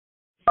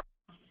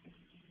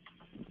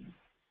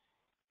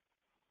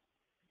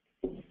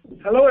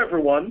Hello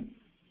everyone.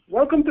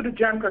 Welcome to the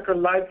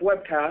Jamcracker live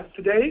webcast.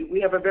 Today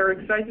we have a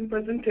very exciting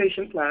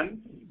presentation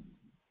planned.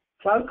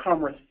 Cloud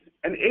Commerce,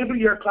 enable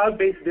your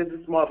cloud-based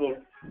business model.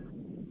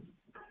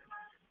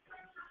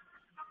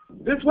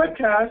 This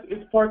webcast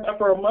is part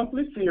of our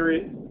monthly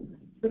series.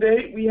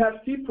 Today we have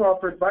Steve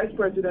Crawford, Vice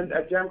President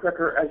at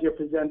Jamcracker, as your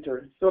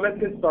presenter. So let's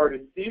get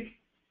started. Steve?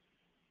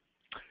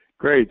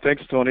 Great,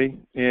 thanks Tony.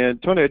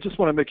 And Tony, I just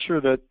want to make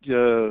sure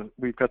that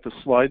we've got the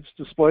slides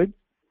displayed.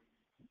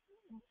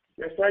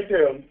 Yes, I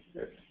do.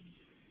 Yes.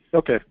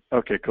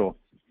 Okay, cool.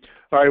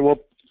 All right, well,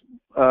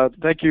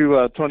 thank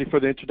you, Tony, for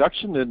the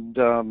introduction, and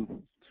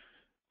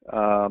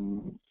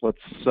let's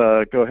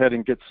go ahead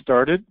and get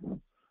started.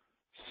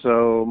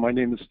 So my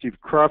name is Steve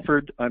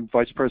Crawford. I'm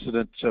Vice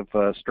President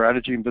of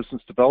Strategy and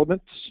Business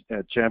Development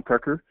at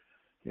Jamcracker,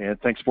 and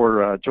thanks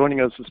for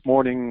joining us this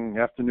morning,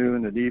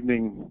 afternoon, and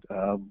evening,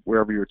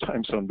 wherever your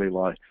time zone may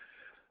lie.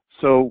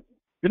 So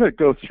we're going to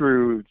go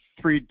through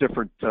three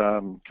different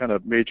kind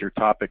of major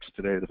topics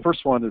today. The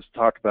first one is to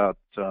talk about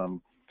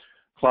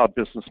cloud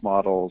business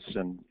models,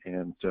 and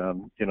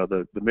you know,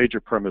 the major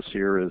premise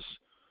here is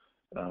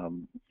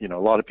you know,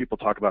 a lot of people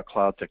talk about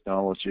cloud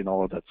technology and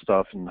all of that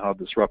stuff and how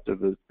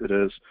disruptive it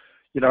is.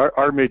 You know,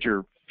 our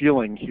major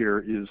feeling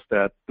here is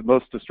that the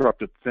most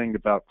disruptive thing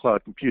about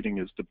cloud computing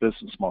is the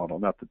business model,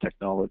 not the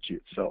technology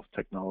itself.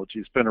 Technology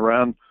has been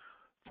around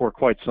for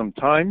quite some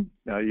time,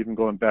 even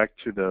going back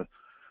to the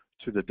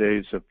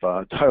days of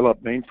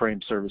dial-up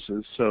mainframe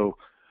services. So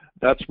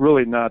that's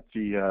really not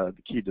the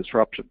key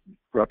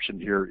disruption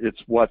here.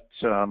 It's what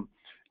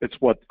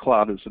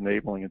cloud is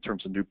enabling in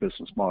terms of new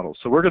business models.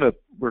 So we're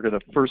gonna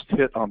first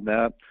hit on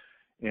that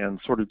and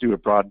sort of do a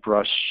broad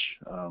brush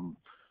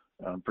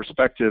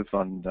perspective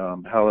on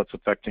how that's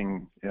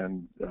affecting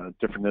in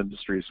different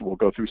industries. We'll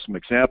go through some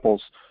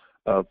examples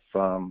of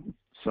some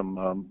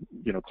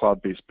you know,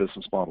 cloud-based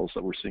business models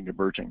that we're seeing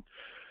emerging.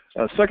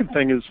 Second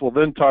thing is we'll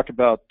then talk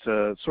about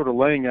sort of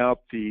laying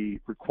out the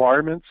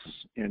requirements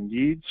and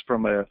needs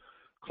from a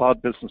cloud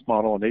business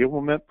model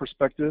enablement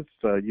perspective,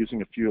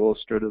 using a few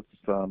illustrative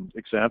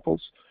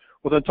examples.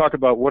 We'll then talk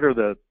about what are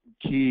the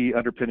key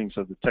underpinnings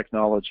of the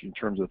technology in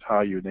terms of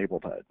how you enable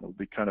that. We'll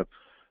be kind of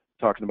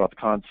talking about the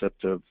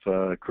concept of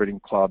creating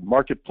cloud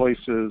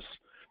marketplaces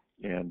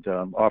and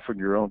offering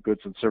your own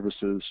goods and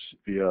services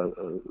via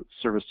a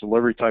service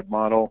delivery type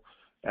model,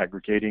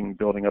 aggregating,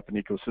 building up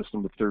an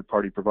ecosystem with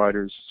third-party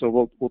providers.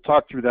 So we'll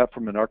talk through that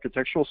from an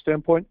architectural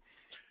standpoint.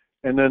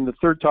 And then the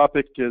third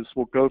topic is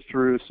we'll go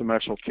through some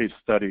actual case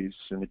studies.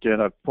 And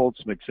again, I've pulled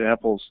some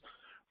examples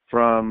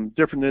from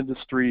different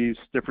industries,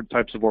 different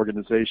types of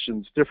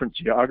organizations, different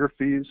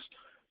geographies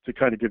to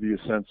kind of give you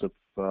a sense of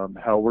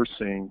how we're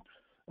seeing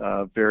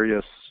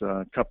various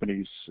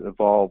companies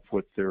evolve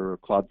with their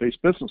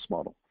cloud-based business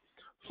model.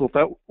 So with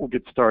that, we'll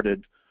get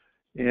started.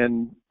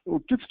 And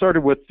we'll get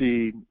started with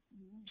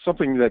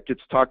something that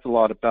gets talked a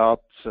lot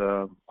about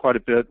quite a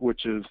bit,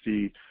 which is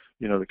the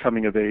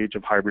coming of age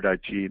of hybrid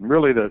IT. And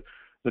really the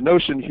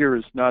notion here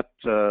is not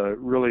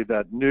really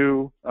that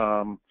new.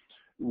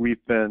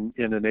 We've been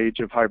in an age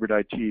of hybrid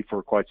IT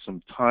for quite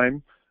some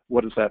time.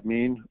 What does that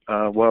mean?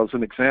 Well, as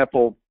an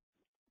example,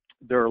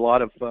 there are a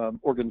lot of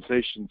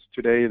organizations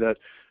today that,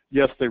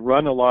 yes, they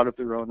run a lot of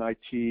their own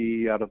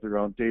IT out of their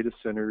own data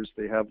centers.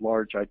 They have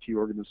large IT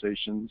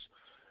organizations.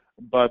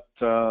 But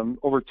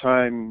over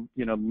time,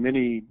 you know,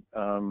 many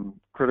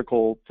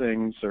critical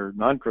things or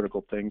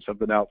non-critical things have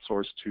been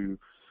outsourced to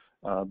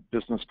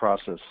business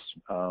process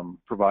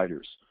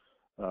providers.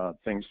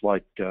 Things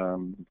like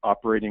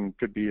operating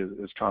could be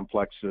as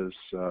complex as,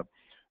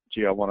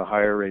 gee, I want to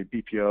hire a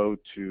BPO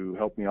to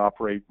help me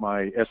operate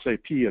my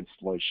SAP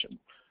installation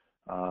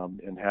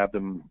and have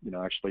them, you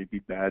know, actually be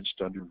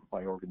badged under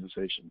my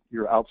organization.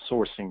 You're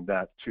outsourcing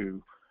that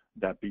to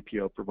that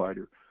BPO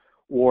provider.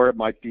 Or it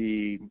might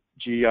be,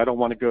 gee, I don't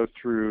want to go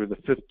through the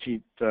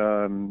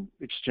 15th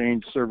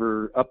Exchange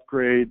server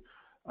upgrade.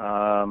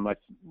 Now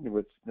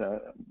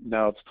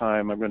it's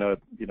time. I'm going to,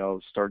 you know,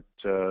 start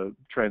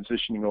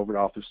transitioning over to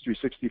Office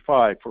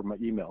 365 for my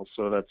emails.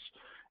 So that's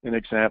an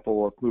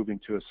example of moving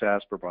to a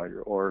SaaS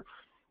provider. Or,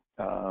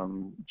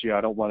 gee, I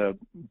don't want to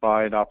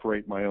buy and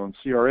operate my own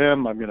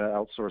CRM. I'm going to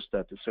outsource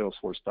that to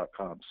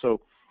Salesforce.com. So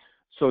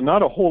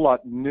not a whole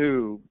lot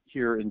new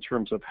here in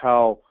terms of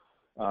how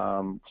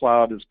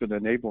cloud has been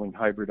enabling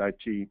hybrid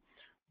IT,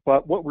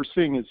 but what we're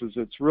seeing is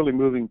it's really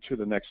moving to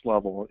the next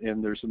level,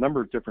 and there's a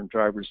number of different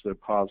drivers that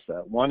cause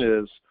that. One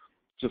is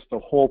just the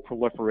whole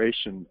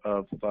proliferation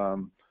of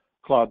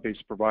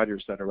cloud-based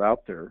providers that are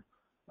out there.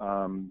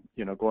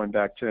 You know, going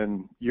back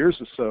 10 years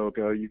or so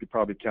ago, you could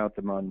probably count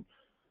them on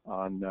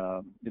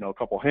you know, a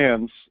couple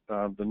hands,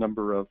 the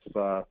number of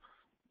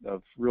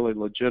really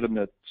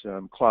legitimate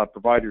cloud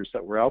providers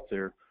that were out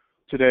there.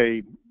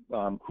 Today,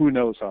 who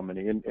knows how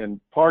many?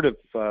 And part of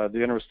the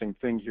interesting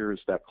thing here is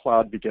that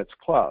cloud begets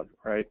cloud,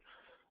 right?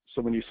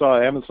 So when you saw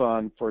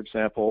Amazon, for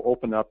example,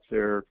 open up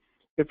their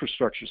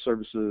infrastructure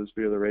services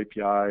via their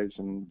APIs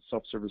and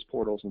self-service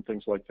portals and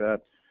things like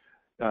that,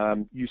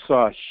 you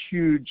saw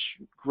huge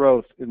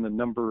growth in the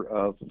number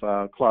of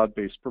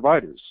cloud-based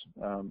providers,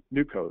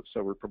 newcos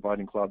that were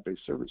providing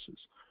cloud-based services.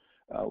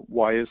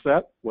 Why is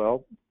that?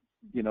 Well,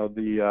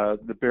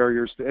 the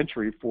barriers to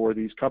entry for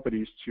these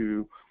companies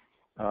to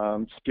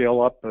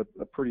scale up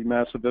a pretty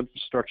massive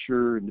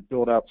infrastructure and to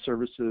build out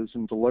services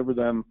and deliver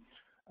them,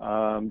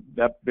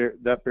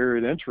 that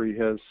barrier to entry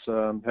has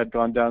had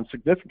gone down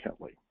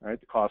significantly. Right,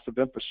 the cost of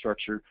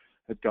infrastructure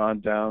had gone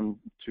down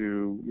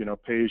to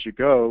pay as you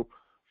go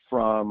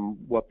from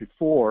what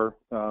before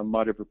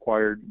might have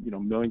required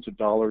millions of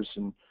dollars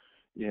in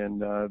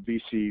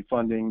VC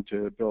funding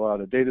to build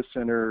out a data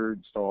center,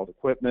 install all the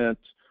equipment,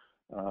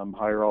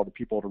 hire all the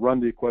people to run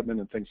the equipment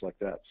and things like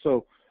that.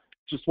 So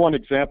just one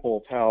example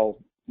of how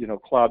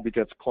cloud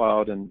begets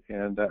cloud, and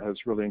that has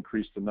really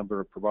increased the number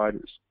of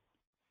providers.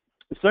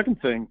 The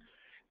second thing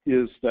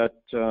is that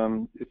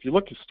if you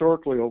look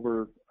historically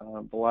over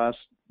the last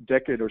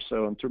decade or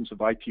so in terms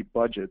of IT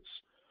budgets,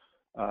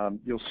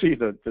 you'll see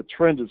that the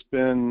trend has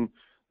been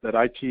that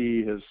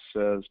IT has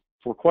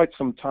for quite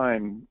some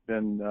time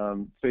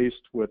been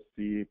faced with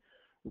the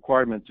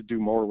requirement to do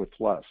more with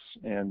less.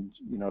 And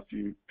if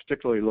you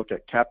particularly look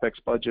at CapEx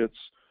budgets,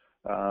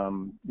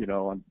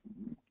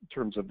 in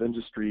terms of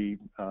industry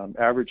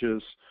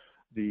averages,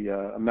 the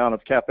amount of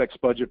CapEx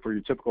budget for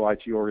your typical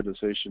IT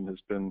organization has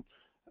been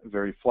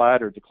very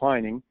flat or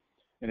declining.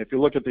 And if you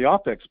look at the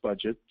OpEx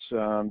budget,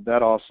 that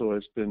also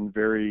has been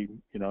very,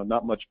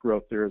 not much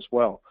growth there as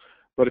well.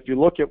 But if you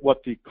look at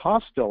what the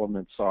cost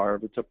elements are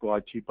of a typical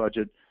IT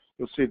budget,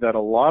 you'll see that a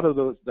lot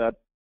of that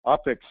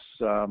OpEx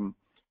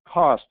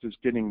cost is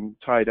getting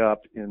tied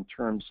up in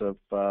terms of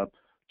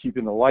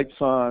keeping the lights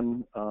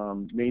on,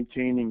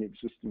 maintaining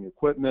existing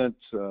equipment,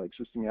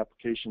 existing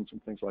applications,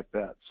 and things like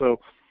that. So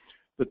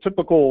the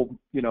typical,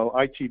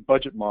 IT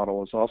budget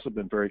model has also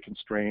been very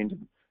constrained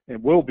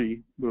and will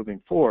be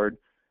moving forward.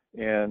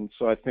 And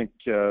so I think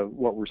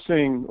what we're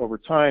seeing over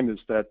time is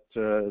that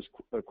as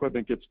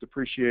equipment gets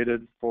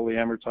depreciated, fully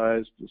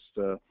amortized,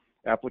 as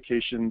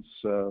applications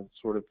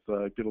sort of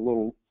get a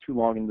little too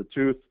long in the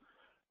tooth,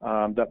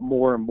 that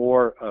more and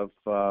more of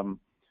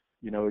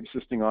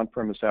existing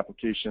on-premise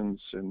applications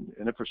and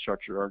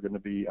infrastructure are going to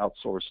be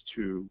outsourced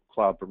to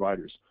cloud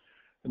providers.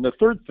 And the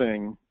third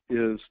thing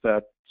is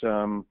that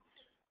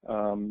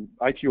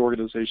IT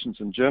organizations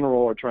in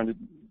general are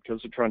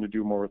because they're trying to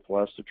do more with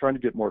less, they're trying to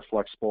get more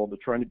flexible, they're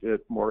trying to get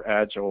more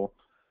agile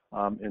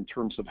in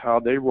terms of how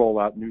they roll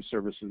out new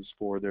services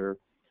for their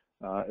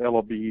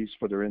LOBs,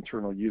 for their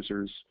internal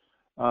users,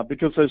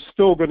 because there's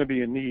still going to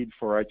be a need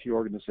for IT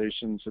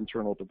organizations,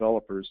 internal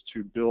developers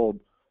to build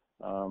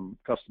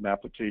custom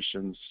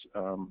applications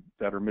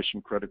that are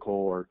mission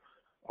critical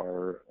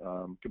or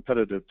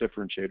competitive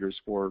differentiators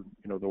for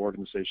the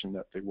organization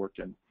that they work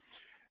in.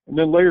 And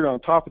then layered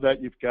on top of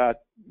that, you've got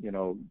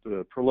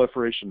the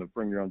proliferation of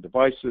bring your own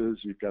devices.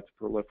 You've got the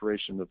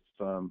proliferation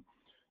of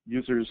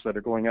users that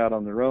are going out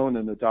on their own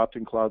and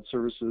adopting cloud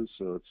services.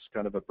 So it's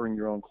kind of a bring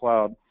your own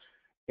cloud.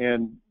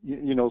 And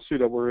see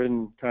that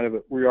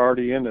we're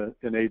already in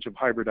an age of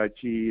hybrid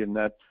IT, and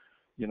that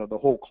the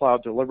whole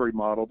cloud delivery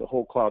model, the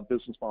whole cloud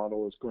business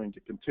model is going to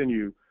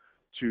continue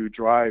to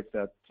drive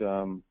that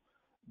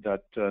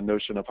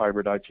notion of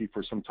hybrid IT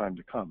for some time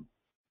to come.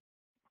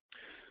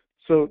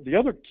 So the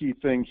other key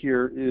thing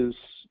here is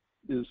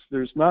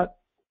there's not,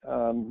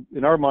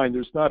 in our mind,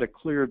 there's not a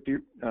clear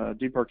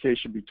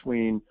demarcation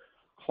between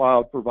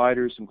cloud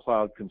providers and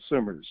cloud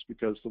consumers,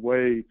 because the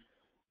way,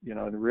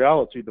 in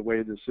reality, the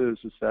way this is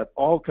that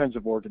all kinds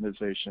of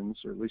organizations,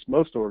 or at least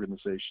most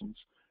organizations,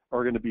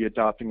 are going to be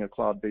adopting a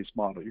cloud-based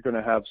model. You're going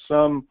to have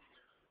some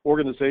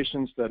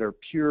organizations that are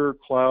pure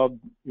cloud,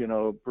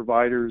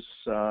 providers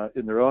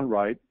in their own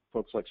right,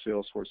 folks like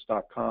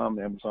Salesforce.com,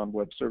 Amazon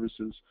Web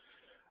Services,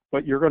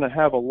 but you're going to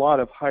have a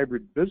lot of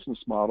hybrid business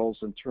models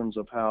in terms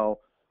of how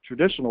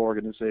traditional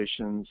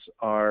organizations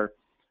are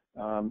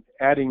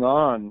adding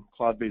on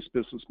cloud-based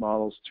business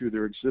models to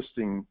their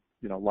existing,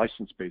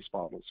 license-based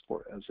models,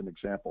 as an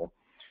example.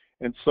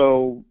 And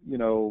so,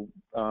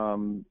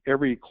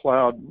 every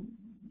cloud,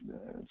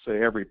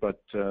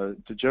 to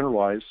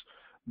generalize,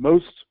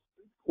 most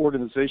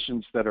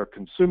organizations that are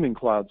consuming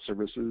cloud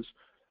services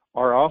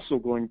are also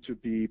going to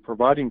be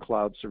providing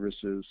cloud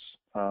services,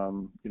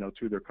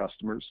 to their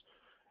customers.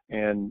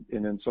 And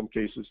in some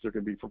cases, they're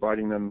going to be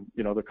providing them,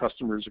 the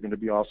customers are going to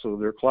be also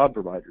their cloud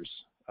providers.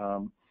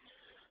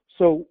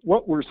 So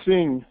what we're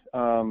seeing,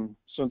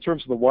 so in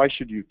terms of the why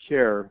should you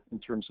care, in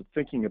terms of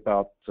thinking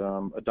about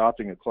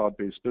adopting a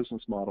cloud-based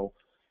business model,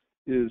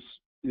 is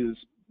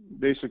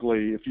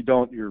basically, if you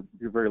don't, you're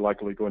very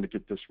likely going to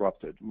get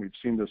disrupted. And we've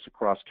seen this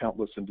across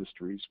countless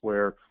industries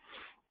where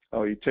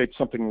you take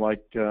something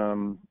like,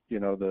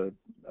 the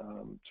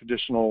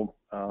traditional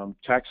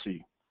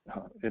taxi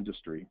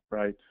industry,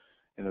 right?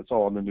 And it's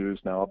all in the news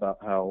now about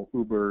how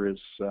Uber is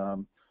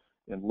and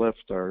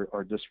Lyft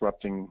are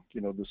disrupting,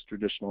 this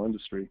traditional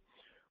industry.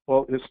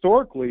 Well,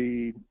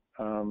 historically,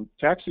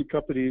 taxi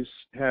companies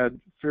had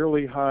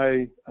fairly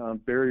high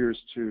barriers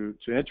to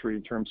entry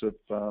in terms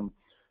of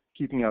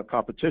keeping out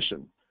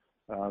competition.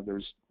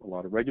 There's a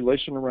lot of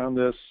regulation around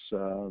this.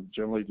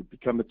 Generally, to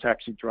become a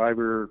taxi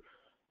driver,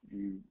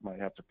 you might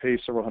have to pay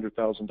several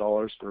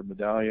 $100,000 for a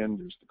medallion.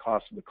 There's the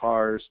cost of the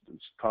cars.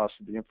 There's the cost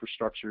of the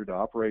infrastructure to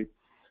operate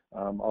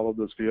all of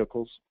those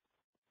vehicles.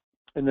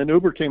 And then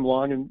Uber came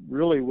along and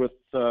really with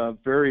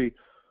very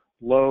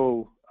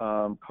low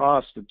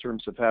cost in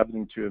terms of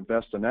having to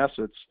invest in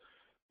assets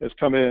has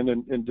come in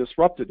and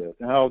disrupted it.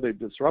 And how they've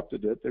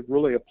disrupted it, they've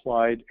really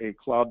applied a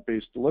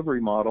cloud-based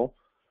delivery model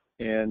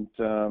and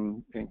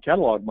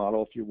catalog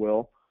model, if you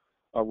will,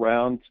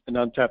 around an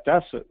untapped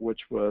asset, which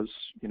was,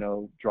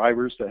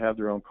 drivers that have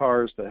their own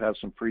cars, that have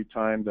some free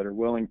time, that are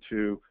willing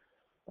to,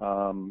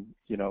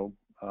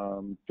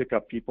 pick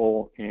up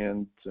people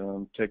and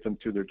take them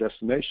to their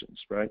destinations,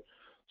 right?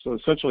 So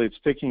essentially, it's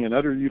taking an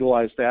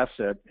underutilized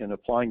asset and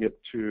applying it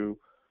to,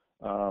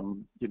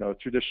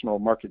 traditional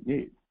market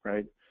need,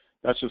 right?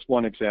 That's just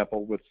one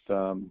example with,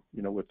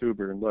 with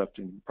Uber and Lyft,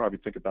 and you probably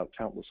think about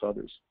countless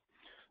others.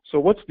 So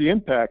what's the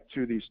impact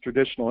to these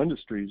traditional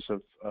industries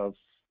of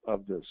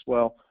this?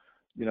 Well,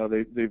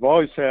 they've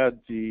always had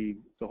the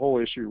whole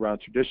issue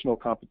around traditional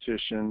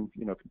competition,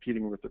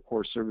 competing with the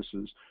core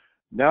services.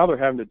 Now they're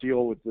having to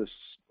deal with this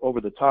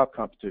over-the-top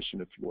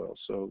competition, if you will.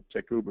 So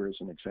take Uber as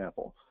an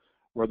example,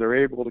 where they're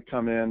able to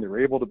come in, they're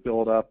able to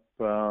build up,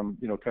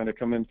 kind of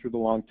come in through the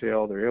long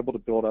tail. They're able to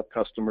build up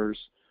customers.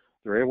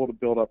 They're able to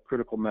build up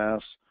critical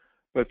mass.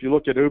 But if you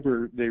look at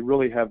Uber, they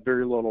really have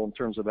very little in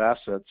terms of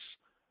assets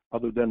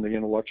other than the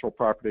intellectual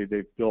property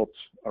they've built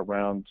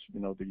around,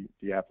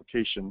 the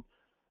application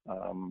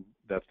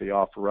that they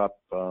offer up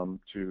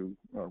to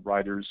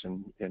riders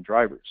and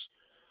drivers.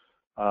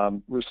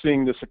 We're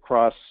seeing this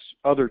across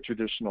other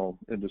traditional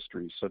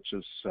industries, such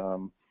as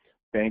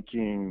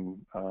banking,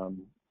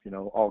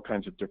 all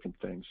kinds of different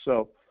things.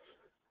 So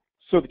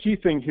the key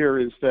thing here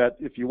is that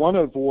if you want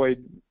to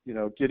avoid,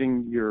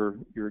 getting your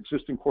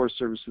existing core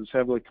services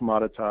heavily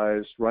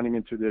commoditized, running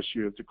into the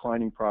issue of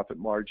declining profit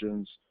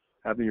margins,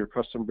 having your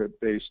customer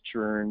base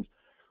churned,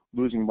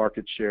 losing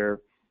market share,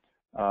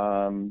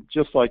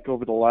 just like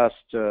over the last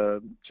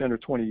 10 or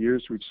 20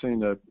 years, we've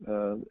seen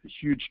a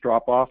huge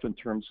drop-off in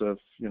terms of,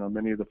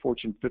 many of the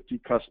Fortune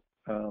 50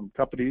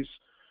 companies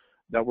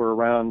that were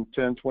around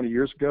 10, 20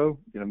 years ago.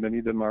 Many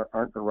of them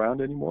aren't around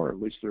anymore, or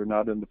at least they're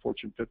not in the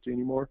Fortune 50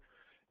 anymore.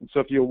 And so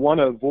if you want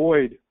to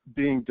avoid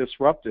being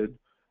disrupted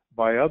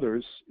by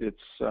others,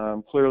 it's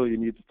clearly you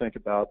need to think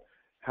about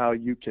how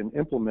you can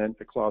implement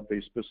a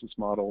cloud-based business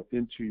model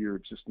into your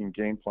existing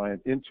game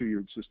plan, into your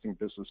existing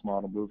business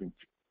model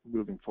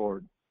moving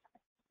forward.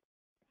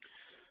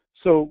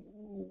 So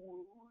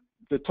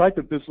the type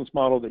of business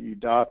model that you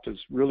adopt is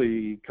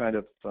really kind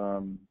of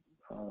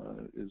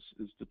is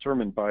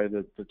determined by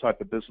the type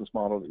of business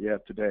model that you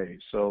have today.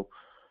 So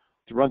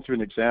to run through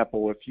an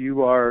example, if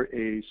you are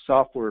a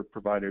software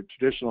provider,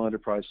 traditional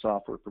enterprise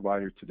software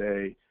provider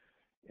today,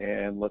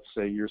 and let's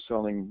say you're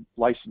selling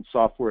licensed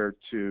software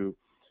to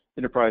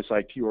enterprise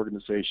IT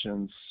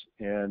organizations,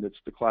 and it's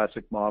the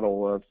classic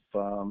model of,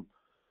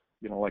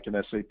 like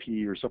an SAP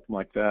or something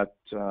like that,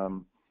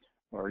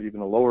 or even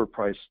a lower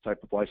price type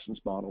of license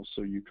model.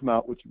 So you come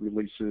out with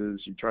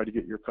releases, you try to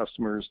get your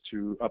customers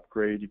to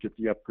upgrade, you get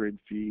the upgrade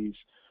fees,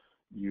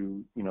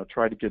 you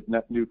try to get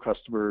net new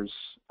customers,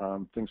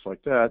 things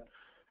like that.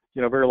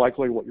 Very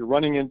likely what you're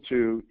running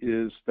into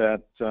is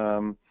that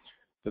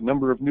the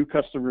number of new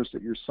customers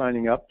that you're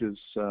signing up is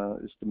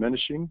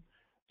diminishing.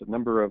 The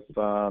number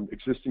of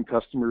existing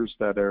customers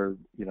that are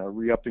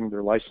re-upping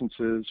their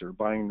licenses or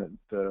buying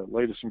the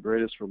latest and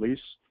greatest release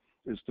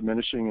is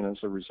diminishing, and as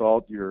a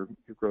result, your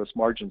gross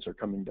margins are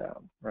coming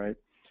down, right?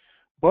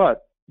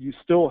 But you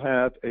still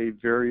have a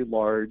very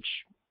large,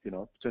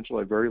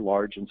 potentially a very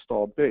large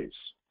installed base,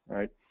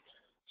 right?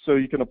 So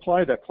you can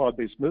apply that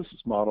cloud-based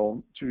business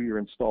model to your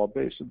installed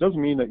base. It doesn't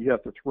mean that you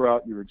have to throw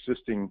out your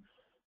existing,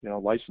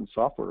 licensed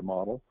software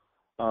model,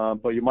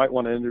 but you might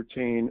want to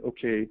entertain,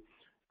 okay,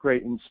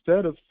 great,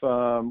 instead of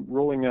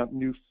rolling out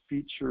new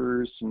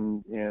features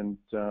and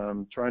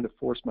trying to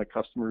force my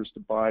customers to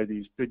buy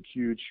these big,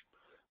 huge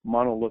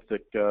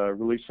monolithic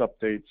release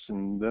updates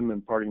and them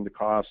imparting the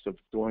cost of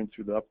going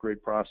through the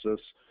upgrade process,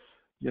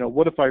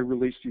 what if I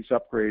release these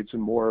upgrades in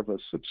more of a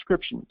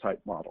subscription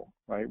type model,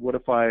 right? What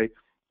if I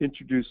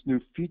introduce new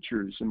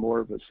features in more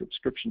of a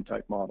subscription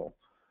type model?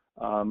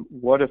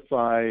 What if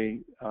I,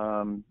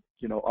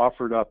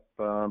 offered up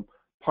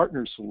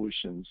partner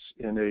solutions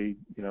in a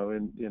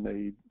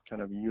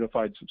kind of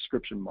unified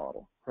subscription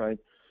model, right?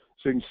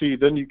 So you can see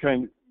then you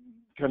kind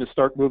of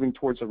start moving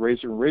towards a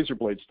razor and razor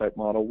blades type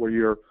model where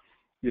you're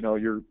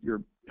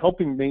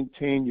helping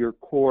maintain your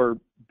core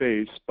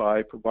base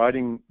by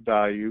providing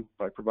value,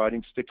 by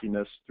providing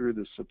stickiness through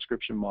the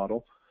subscription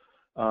model.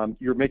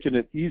 You're making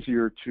it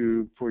easier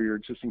for your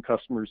existing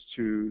customers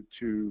to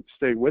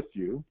stay with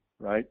you,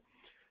 right?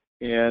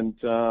 And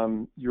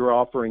you're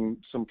offering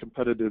some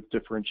competitive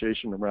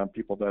differentiation around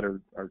people that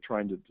are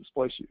trying to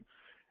displace you.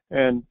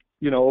 And,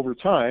 over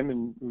time,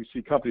 and we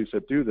see companies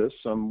that do this,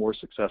 some more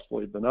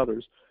successfully than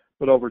others,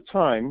 but over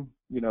time,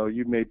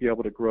 you may be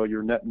able to grow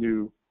your net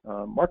new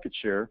market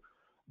share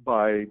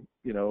by,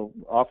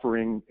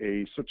 offering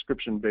a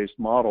subscription-based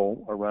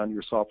model around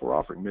your software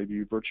offering. Maybe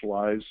you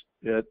virtualize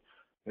it.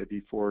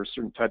 Maybe for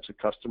certain types of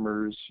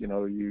customers,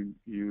 you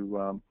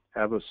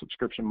have a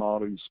subscription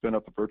model. You spin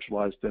up a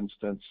virtualized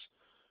instance,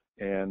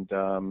 and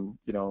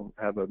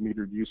have a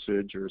metered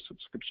usage or a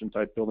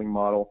subscription-type billing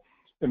model.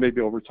 And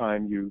maybe over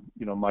time you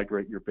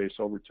migrate your base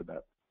over to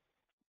that.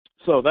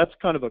 So that's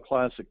kind of a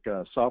classic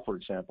software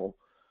example.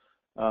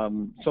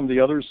 Some of the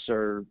others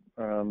are,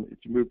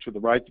 if you move to the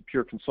right, the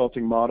pure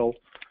consulting model.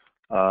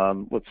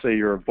 Let's say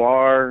you're a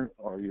VAR,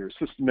 or you're a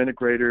system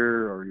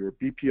integrator, or you're a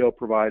BPO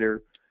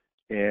provider,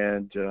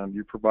 and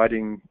you're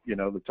providing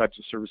the types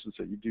of services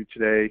that you do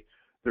today.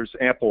 There's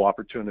ample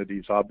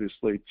opportunities,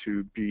 obviously,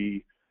 to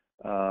be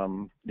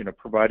helping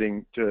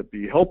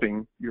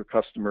your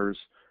customers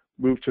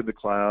move to the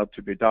cloud,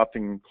 to be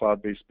adopting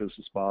cloud-based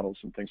business models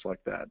and things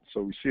like that.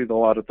 So we see a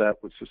lot of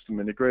that with system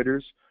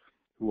integrators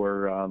who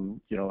are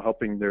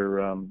helping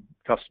their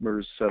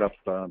customers set up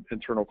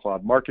internal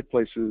cloud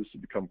marketplaces to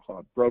become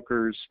cloud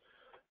brokers,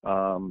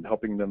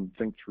 helping them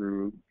think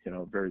through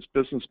various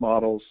business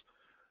models,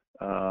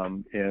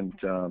 and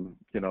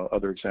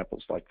other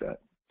examples like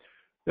that.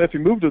 Now, if you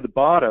move to the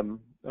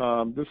bottom,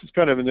 this is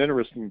kind of an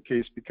interesting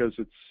case because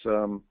it's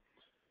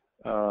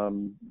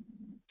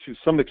to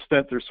some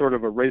extent there's sort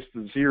of a race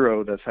to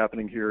zero that's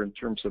happening here in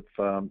terms of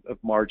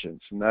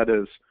margins, and that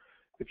is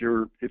if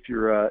you're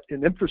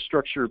an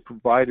infrastructure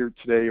provider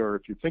today, or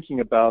if you're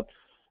thinking about,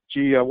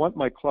 gee, I want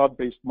my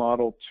cloud-based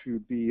model to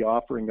be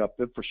offering up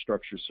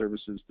infrastructure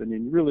services, then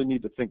you really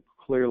need to think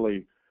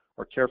clearly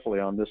or carefully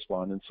on this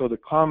one. And so the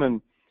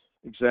common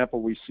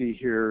example we see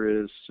here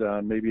is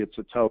maybe it's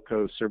a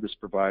telco service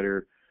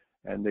provider,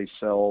 and they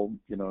sell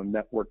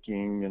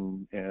networking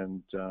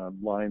and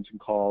lines and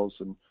calls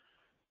and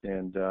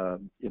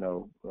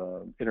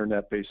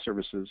internet-based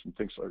services and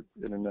things like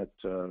internet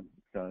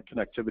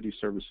connectivity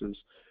services.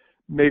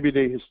 Maybe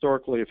they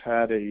historically have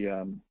had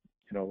a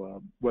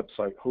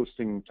website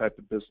hosting type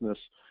of business,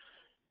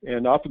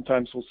 and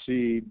oftentimes we'll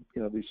see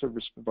these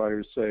service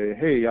providers say,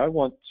 hey, I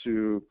want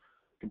to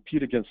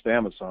compete against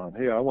Amazon.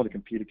 Hey, I want to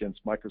compete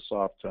against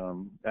Microsoft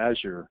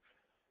Azure.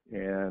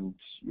 And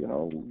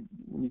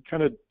when you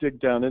kind of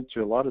dig down into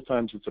it, a lot of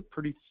times it's a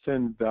pretty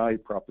thin value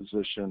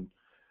proposition,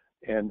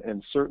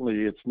 and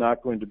certainly it's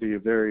not going to be a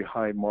very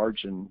high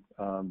margin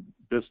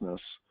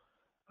business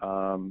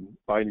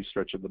by any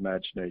stretch of the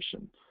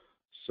imagination.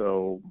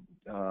 So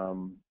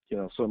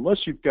so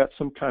unless you've got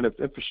some kind of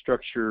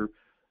infrastructure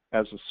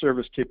as a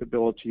service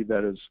capability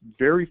that is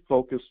very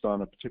focused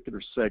on a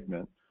particular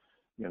segment,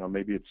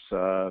 maybe it's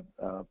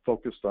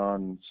focused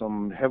on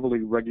some heavily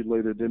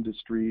regulated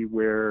industry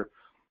where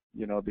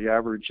the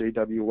average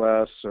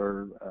AWS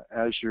or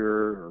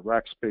Azure or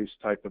Rackspace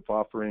type of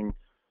offering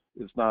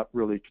is not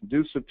really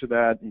conducive to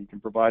that, and you can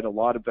provide a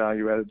lot of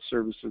value-added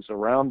services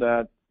around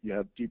that, you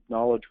have deep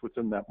knowledge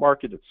within that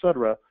market, et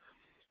cetera,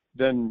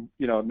 then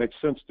it makes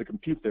sense to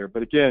compete there.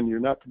 But again, you're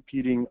not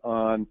competing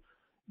on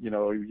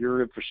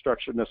your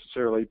infrastructure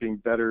necessarily being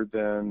better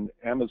than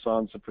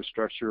Amazon's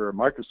infrastructure or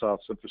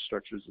Microsoft's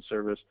infrastructure as a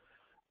service.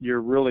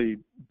 You're really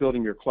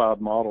building your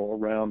cloud model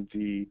around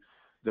the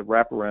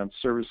wraparound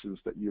services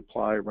that you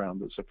apply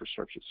around those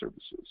infrastructure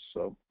services.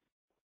 So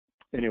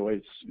anyway,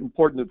 it's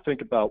important to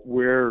think about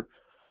where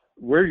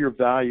your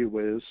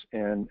value is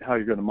and how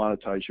you're going to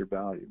monetize your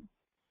value.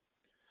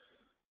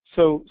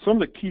 So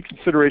some of the key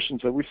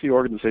considerations that we see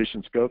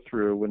organizations go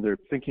through when they're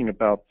thinking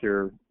about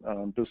their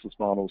business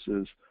models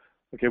is,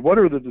 okay, what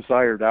are the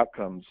desired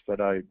outcomes that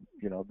I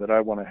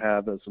want to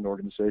have as an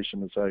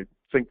organization as I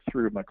think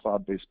through my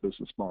cloud-based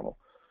business model?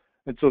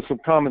 And so some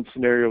common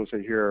scenarios I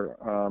hear,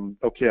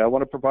 okay, I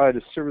want to provide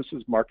a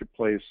services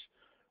marketplace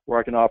where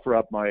I can offer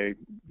up my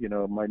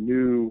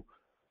new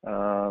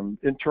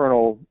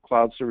internal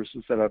cloud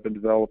services that I've been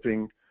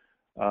developing,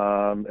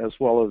 as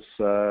well as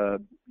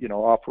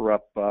offer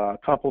up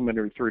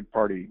complementary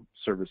third-party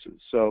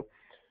services. So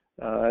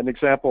an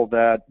example of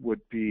that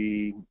would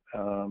be,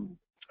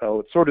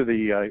 it's sort of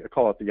I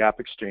call it the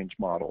app exchange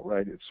model,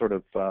 right? It's sort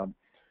of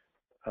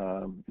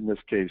in this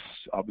case,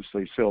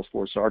 obviously,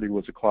 Salesforce already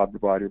was a cloud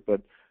provider, but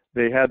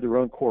they had their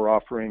own core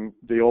offering.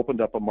 They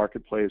opened up a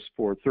marketplace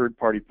for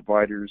third-party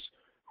providers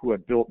who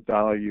had built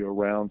value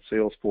around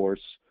Salesforce,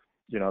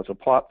 as a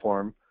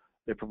platform.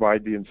 They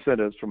provide the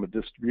incentives from a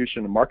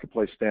distribution and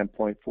marketplace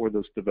standpoint for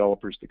those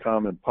developers to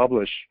come and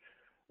publish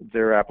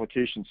their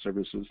application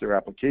services, their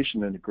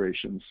application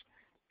integrations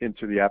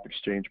into the App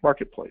Exchange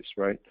marketplace,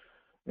 right?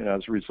 And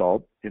as a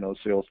result,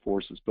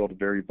 Salesforce has built a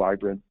very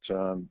vibrant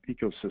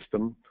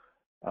ecosystem,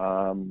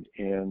 and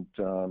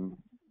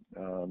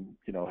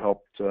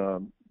helped,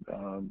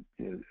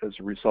 as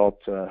a result,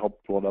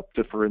 help build up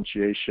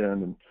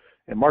differentiation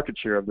and market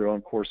share of their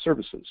own core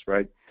services,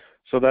 right?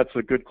 So that's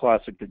a good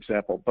classic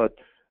example. But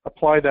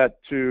apply that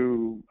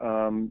to,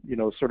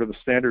 sort of a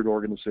standard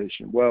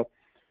organization. Well,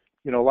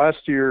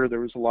 last year there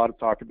was a lot of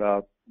talk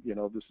about,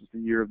 this is the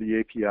year of the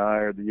API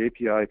or the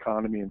API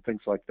economy and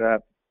things like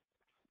that.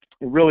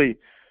 And really,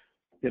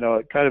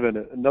 kind of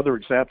another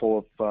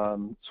example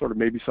of sort of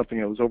maybe something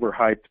that was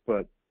overhyped,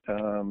 but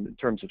in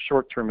terms of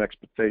short-term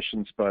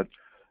expectations, but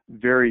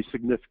very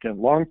significant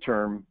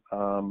long-term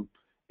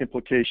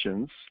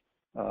implications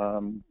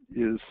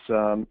is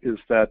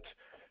that,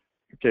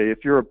 okay,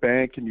 if you're a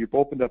bank and you've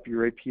opened up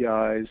your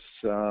APIs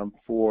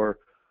for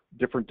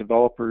different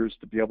developers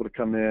to be able to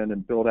come in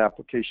and build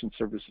application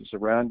services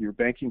around your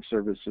banking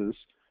services,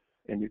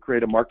 and you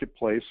create a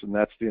marketplace, and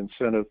that's the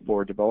incentive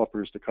for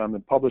developers to come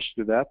and publish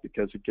through that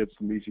because it gives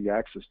them easy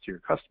access to your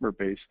customer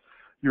base,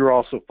 you're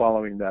also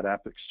following that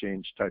app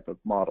exchange type of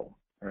model,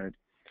 right?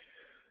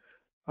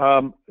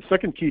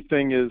 Second key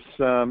thing is,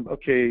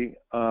 okay,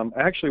 I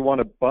actually want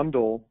to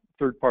bundle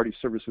third-party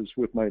services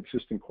with my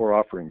existing core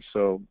offerings.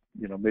 So,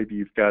 you know, maybe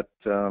you've got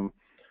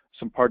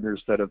some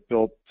partners that have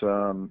built,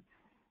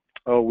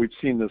 we've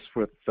seen this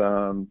with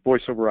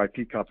voice over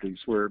IP companies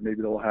where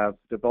maybe they'll have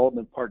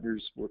development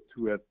partners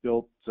who have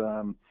built,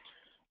 you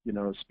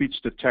know,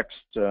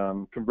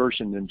 speech-to-text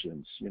conversion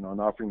engines, you know,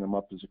 and offering them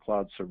up as a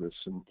cloud service,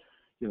 and,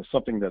 you know,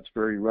 something that's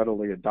very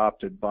readily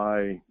adopted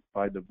by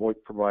the VoIP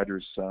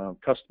provider's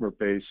customer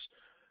base.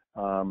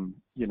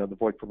 You know, the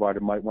VoIP provider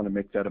might want to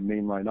make that a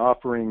mainline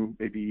offering,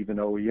 maybe even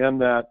OEM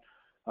that,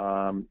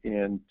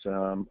 and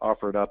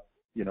offer it up,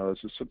 you know, as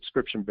a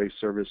subscription-based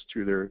service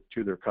to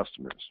their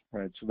customers,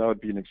 right? So that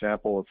would be an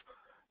example of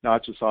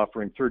not just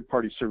offering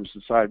third-party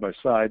services side by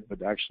side,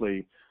 but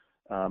actually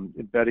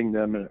embedding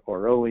them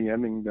or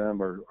OEMing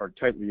them or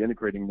tightly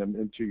integrating them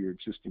into your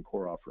existing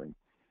core offering.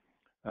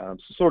 So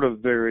sort of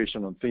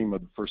variation on theme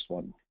of the first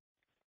one.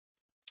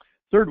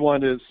 Third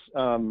one is,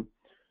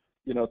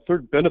 you know,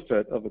 third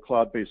benefit of a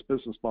cloud-based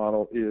business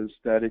model is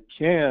that it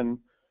can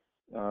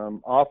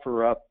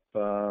offer up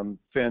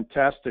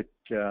fantastic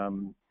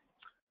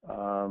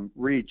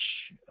reach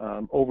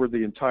over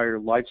the entire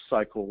life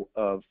cycle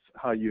of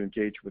how you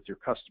engage with your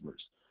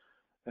customers.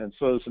 And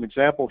so as an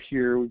example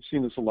here, we've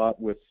seen this a lot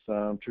with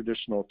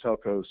traditional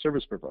telco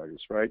service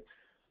providers, right?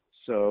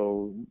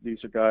 So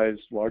these are guys,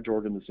 large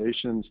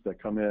organizations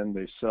that come in,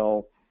 they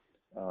sell,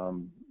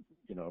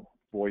 you know,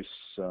 voice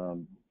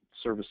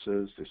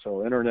services, they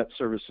sell internet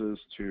services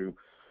to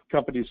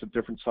companies of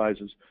different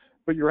sizes.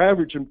 But your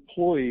average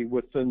employee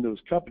within those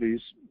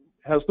companies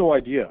has no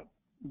idea,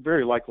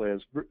 very likely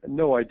has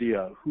no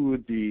idea who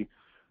the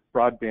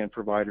broadband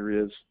provider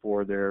is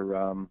for their,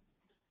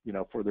 you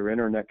know, for their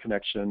internet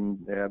connection.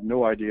 They have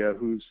no idea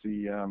who's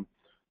the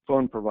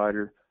phone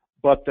provider,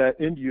 but that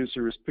end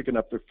user is picking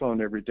up their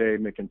phone every day,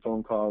 making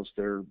phone calls.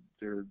 They're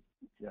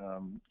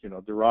you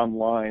know, they're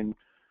online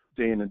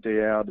day in and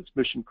day out. It's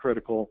mission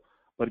critical,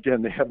 but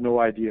again, they have no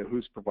idea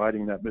who's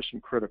providing that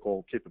mission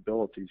critical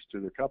capabilities to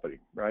their company,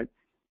 right?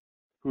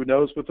 Who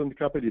knows within the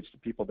company? It's the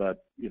people that,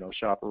 you know,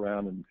 shop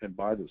around and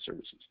buy those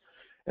services.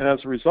 And as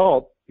a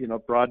result, you know,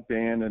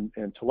 broadband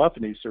and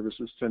telephony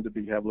services tend to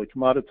be heavily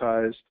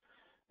commoditized,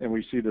 and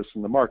we see this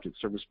in the market.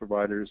 Service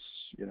providers,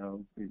 you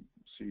know, we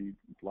see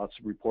lots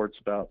of reports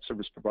about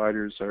service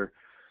providers are,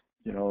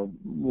 you know,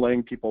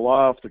 laying people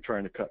off. They're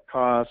trying to cut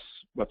costs.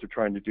 What they're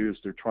trying to do is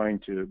they're trying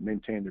to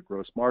maintain their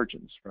gross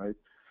margins, right?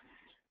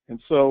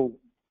 And so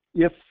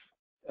if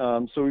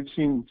so we've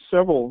seen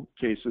several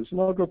cases, and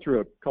I'll go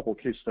through a couple of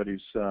case studies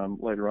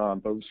later on,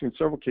 but we've seen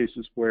several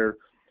cases where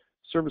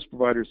service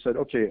providers said,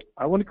 okay,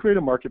 I want to create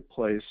a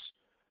marketplace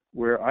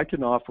where I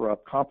can offer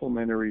up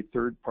complementary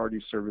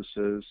third-party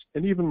services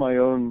and even my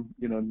own,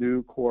 you know,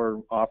 new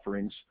core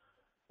offerings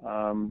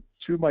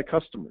to my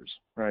customers,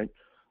 right?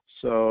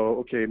 So,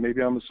 okay,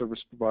 maybe I'm a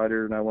service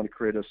provider and I want to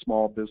create a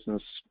small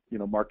business, you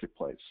know,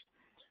 marketplace.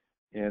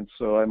 And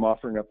so I'm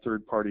offering up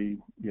third-party,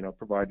 you know,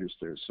 providers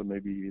there. So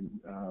maybe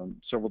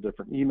several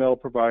different email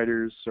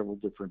providers, several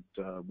different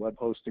web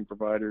hosting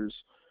providers,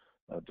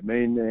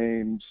 domain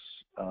names,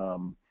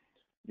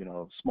 you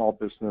know, small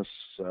business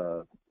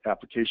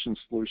application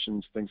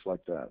solutions, things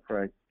like that,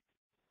 right?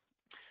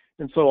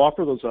 And so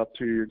offer those up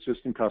to your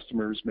existing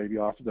customers, maybe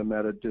offer them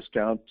at a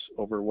discount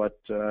over what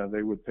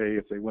they would pay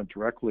if they went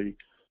directly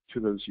to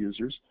those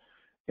users.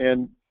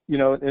 And, you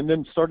know, and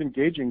then start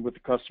engaging with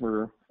the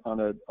customer on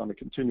a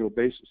continual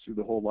basis through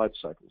the whole life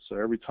cycle. So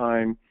every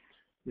time,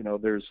 you know,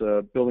 there's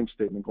a billing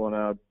statement going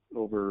out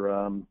over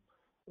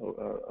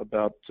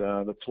about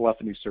the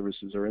telephony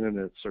services or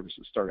internet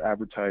services, start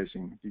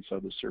advertising these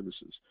other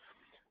services.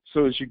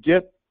 So as you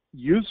get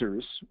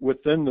users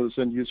within those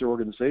end user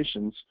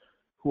organizations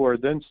who are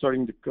then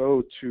starting to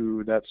go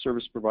to that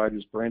service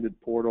provider's branded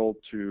portal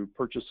to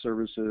purchase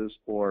services,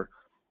 or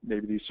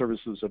maybe these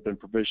services have been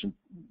provisioned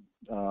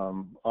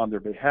on their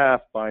behalf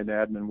by an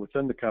admin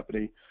within the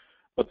company,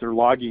 but they're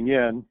logging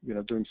in, you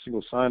know, doing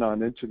single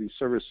sign-on into these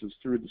services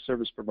through the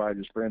service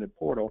provider's branded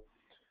portal.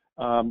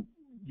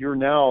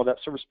 That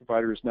service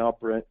provider is now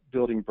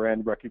building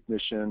brand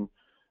recognition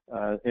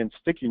and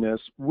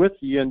stickiness with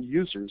the end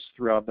users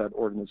throughout that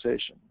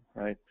organization,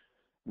 right?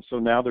 And so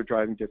now they're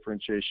driving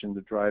differentiation,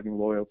 they're driving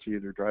loyalty,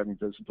 they're driving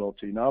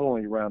visibility, not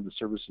only around the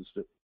services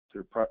that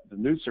the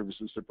new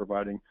services they're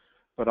providing,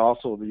 but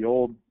also the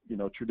old, you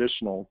know,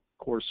 traditional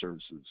core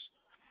services.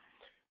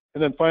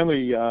 And then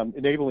finally,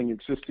 enabling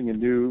existing and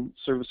new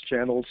service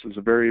channels is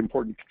a very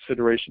important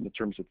consideration in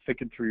terms of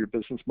thinking through your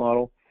business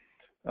model.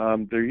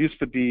 There used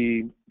to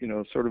be,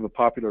 sort of a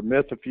popular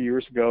myth a few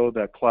years ago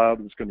that cloud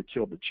was going to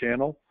kill the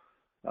channel.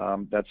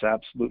 That's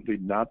absolutely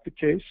not the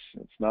case.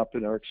 It's not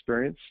been our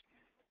experience.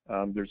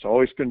 There's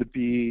always going to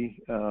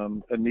be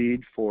a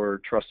need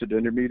for trusted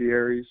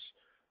intermediaries,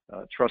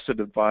 trusted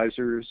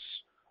advisors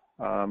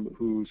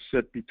who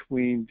sit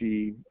between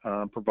the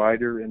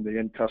provider and the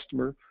end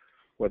customer,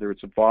 whether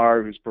it's a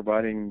VAR who's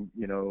providing,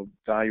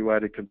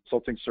 value-added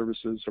consulting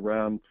services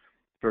around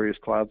various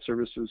cloud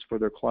services for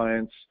their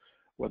clients,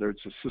 whether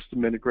it's a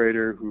system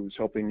integrator who's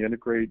helping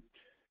integrate,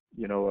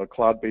 a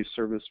cloud-based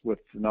service with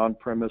an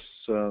on-premise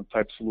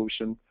type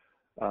solution.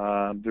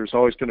 There's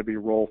always going to be a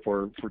role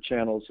for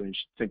channels, and you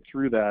should think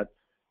through that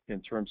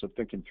in terms of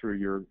thinking through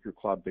your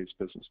cloud-based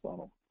business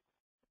model.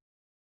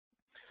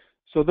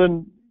 So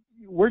then,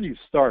 where do you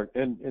start?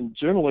 And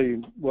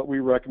generally, what we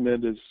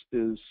recommend is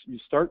you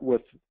start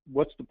with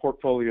what's the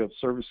portfolio of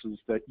services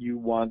that you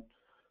want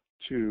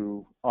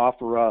to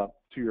offer up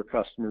to your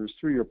customers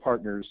through your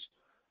partners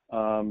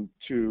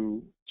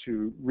to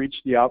reach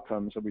the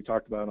outcomes that we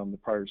talked about on the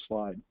prior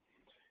slide.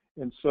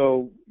 And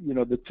so,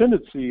 the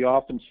tendency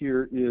often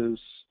here is,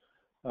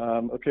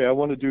 okay, I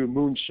want to do a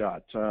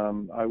moonshot.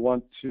 I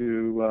want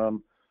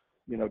to,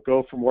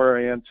 go from where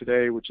I am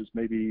today, which is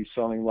maybe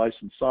selling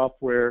licensed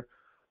software,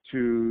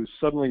 to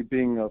suddenly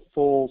being a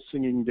full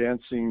singing,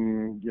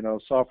 dancing,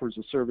 software as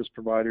a service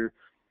provider.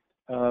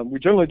 We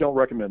generally don't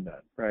recommend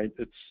that, right?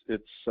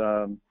 It's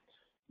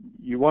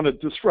you want to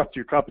disrupt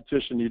your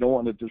competition. You don't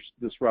want to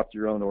disrupt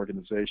your own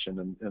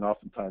organization, and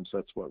oftentimes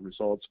that's what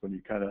results when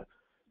you kind of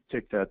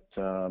take that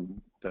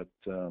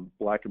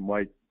black and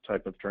white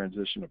type of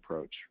transition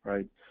approach,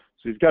 right?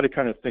 So you've got to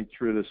kind of think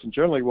through this. And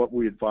generally, what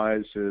we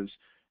advise is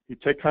you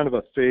take kind of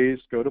a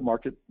phased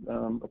go-to-market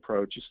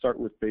approach. You start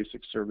with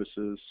basic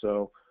services,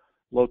 so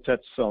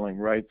low-touch selling,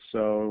 right?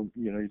 So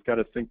you've got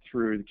to think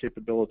through the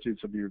capabilities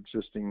of your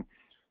existing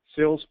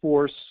sales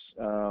force,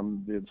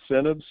 the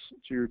incentives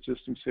to your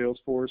existing sales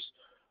force,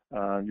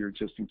 your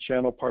existing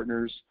channel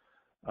partners.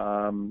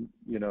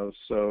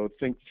 So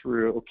think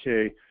through,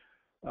 okay,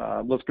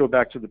 let's go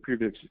back to the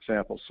previous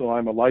example. So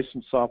I'm a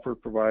licensed software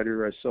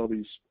provider. I sell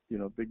these,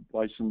 big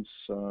license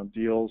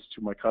deals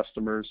to my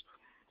customers.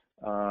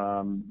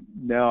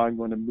 Now I'm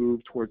going to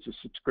move towards a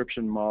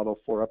subscription model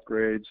for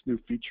upgrades, new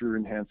feature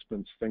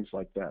enhancements, things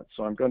like that.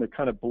 So I'm going to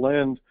kind of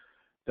blend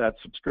that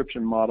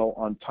subscription model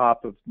on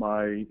top of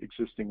my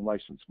existing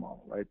license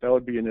model, right? That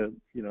would be an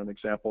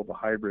example of a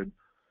hybrid,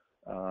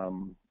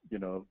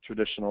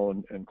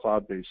 traditional and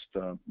cloud-based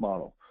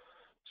model.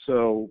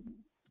 So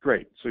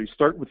great. So you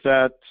start with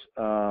that.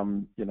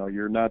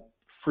 You're not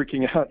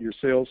freaking out your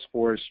sales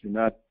force. You're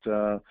not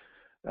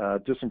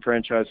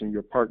disenfranchising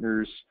your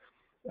partners.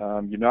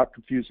 You're not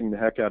confusing the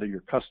heck out of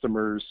your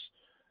customers.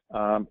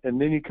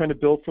 And then you kind of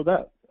build for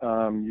that.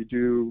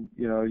 You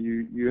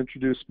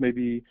introduce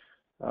maybe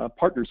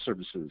partner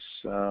services,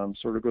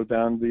 sort of go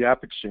down the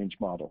app exchange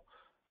model.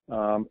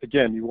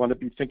 Again, you want to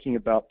be thinking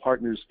about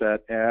partners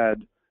that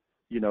add,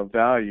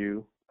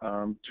 value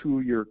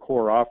to your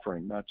core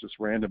offering, not just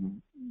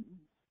random.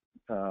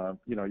 You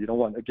don't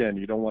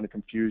want to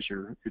confuse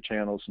your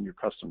channels and your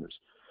customers.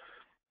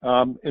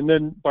 And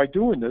then by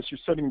doing this, you're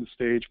setting the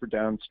stage for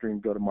downstream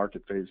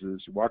go-to-market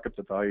phases. You walk up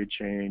the value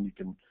chain. You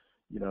can,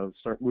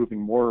 start moving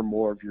more and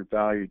more of your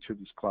value to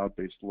this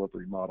cloud-based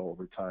delivery model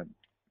over time.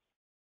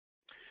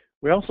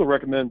 We also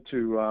recommend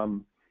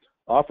to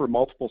offer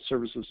multiple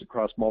services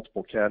across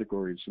multiple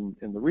categories. And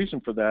the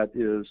reason for that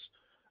is,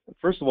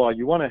 first of all,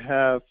 you want to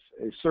have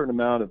a certain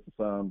amount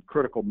of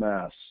critical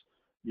mass,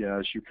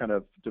 as you kind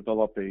of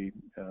develop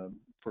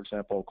for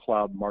example,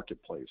 cloud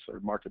marketplace or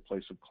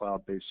marketplace of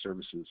cloud-based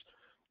services.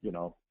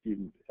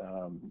 Even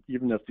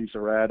if these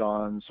are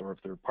add-ons or if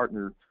they're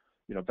partner,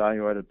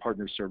 value-added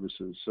partner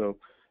services. So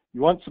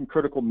you want some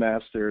critical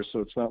mass there, so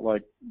it's not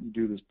like you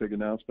do this big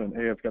announcement,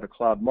 hey, I've got a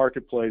cloud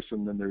marketplace,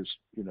 and then there's,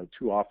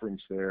 two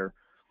offerings there.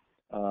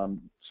 So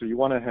you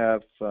want to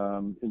have,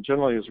 and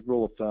generally as a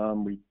rule of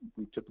thumb, we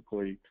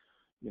typically,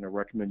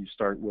 recommend you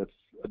start with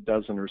a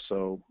dozen or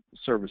so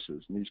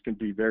services. And these can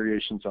be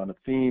variations on a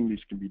theme.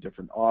 These can be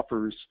different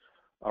offers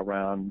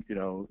around,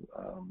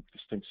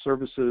 distinct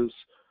services.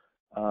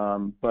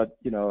 But,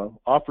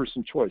 offer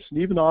some choice,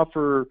 and even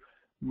offer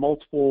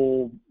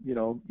multiple,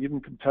 even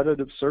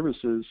competitive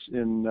services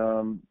in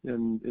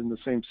the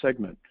same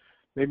segment.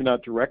 Maybe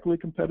not directly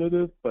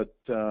competitive, but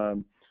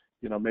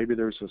maybe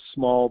there's a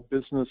small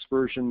business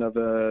version of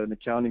an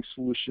accounting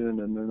solution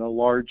and then a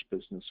large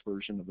business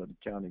version of an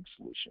accounting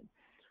solution.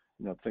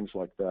 Things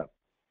like that.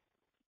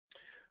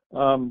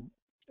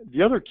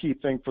 The other key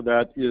thing for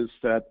that is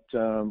that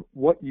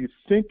what you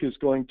think is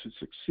going to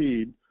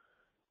succeed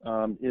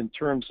in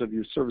terms of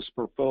your service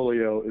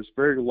portfolio is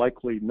very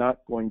likely not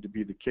going to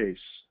be the case.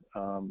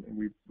 And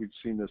we've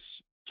seen this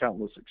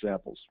countless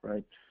examples,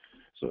 right?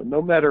 So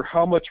no matter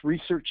how much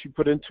research you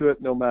put into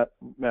it, no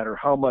matter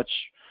how much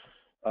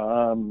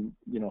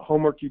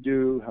homework you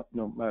do,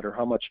 no matter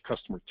how much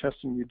customer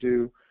testing you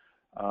do,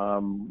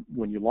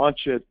 when you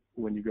launch it,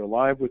 when you go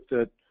live with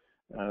it,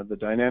 the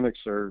dynamics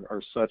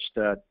are such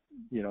that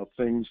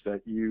things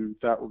that you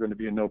thought were going to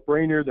be a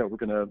no-brainer, that were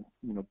going to,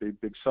 be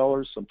big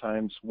sellers,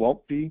 sometimes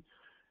won't be.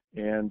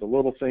 And the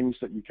little things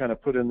that you kind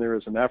of put in there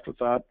as an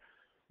afterthought,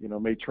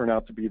 may turn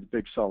out to be the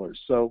big sellers.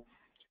 So,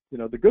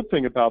 the good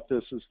thing about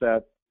this is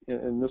that,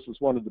 and this is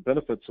one of the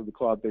benefits of the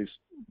cloud-based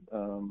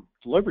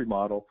delivery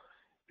model,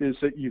 is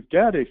that you've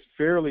got a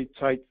fairly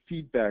tight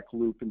feedback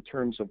loop in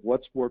terms of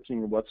what's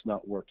working and what's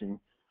not working,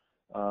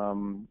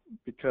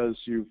 because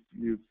you've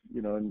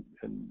in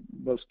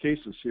most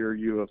cases here,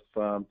 you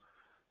have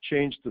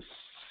changed the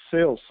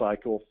sales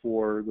cycle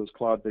for those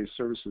cloud-based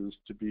services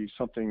to be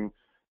something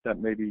that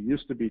maybe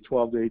used to be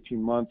 12 to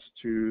 18 months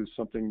to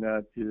something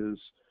that is,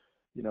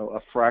 a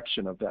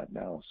fraction of that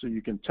now. So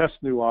you can test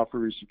new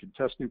offers, you can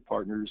test new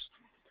partners,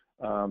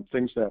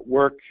 things that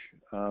work,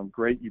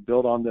 great, you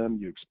build on them,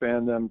 you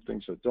expand them.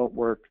 Things that don't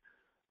work,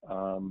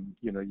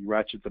 you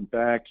ratchet them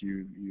back,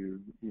 you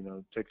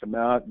take them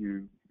out,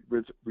 you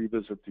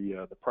revisit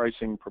the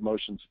pricing,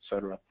 promotions,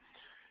 etc.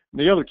 And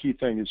the other key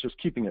thing is just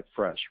keeping it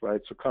fresh,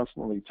 right? So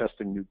constantly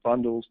testing new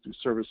bundles, new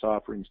service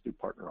offerings, new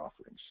partner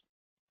offerings.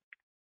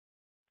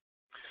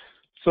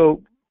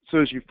 So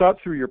as you've thought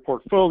through your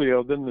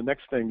portfolio, then the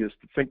next thing is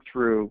to think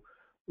through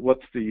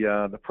what's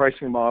the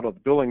pricing model, the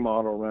billing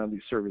model around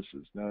these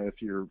services. Now,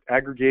 if you're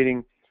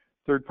aggregating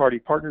third-party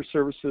partner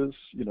services,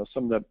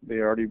 some that may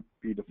already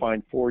be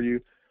defined for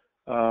you,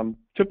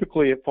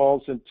 typically it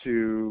falls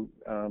into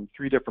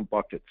 3 different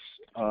buckets.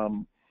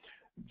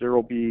 There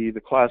will be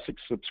the classic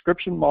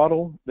subscription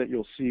model that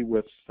you'll see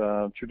with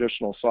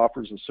traditional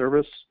software as a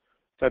service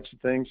types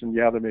of things, and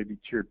yeah, there may be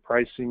tiered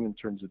pricing in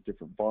terms of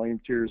different volume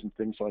tiers and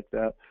things like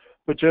that,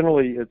 but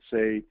generally it's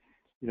a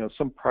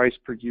some price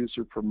per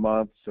user per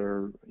month,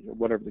 or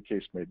whatever the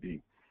case may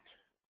be.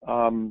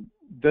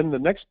 Then the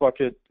next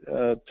bucket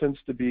tends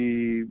to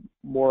be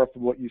more of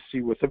what you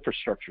see with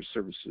infrastructure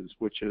services,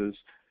 which is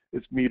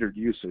it's metered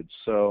usage.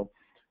 So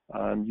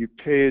you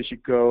pay as you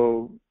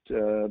go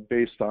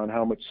based on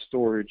how much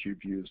storage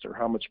you've used, or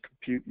how much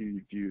compute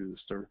you've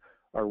used,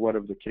 or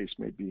whatever the case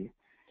may be.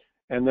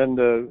 And then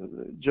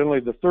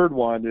generally the third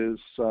one is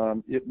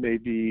it may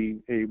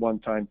be a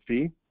one-time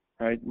fee,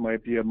 right? It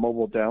might be a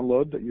mobile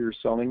download that you're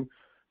selling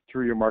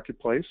through your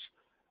marketplace.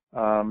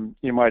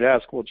 You might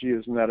ask, well, gee,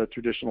 isn't that a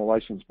traditional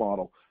license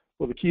model?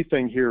 Well, the key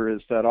thing here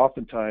is that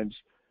oftentimes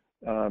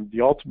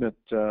the ultimate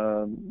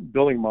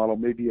billing model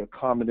may be a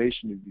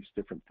combination of these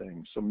different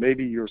things. So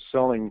maybe you're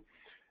selling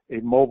a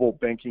mobile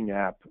banking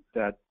app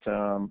that,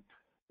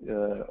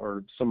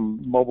 or some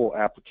mobile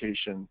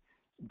application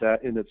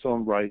that in its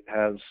own right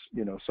has,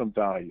 some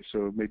value.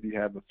 So maybe you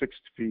have a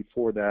fixed fee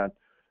for that,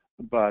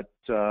 but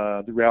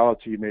the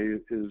reality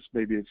is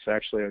maybe it's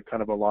actually a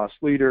kind of a loss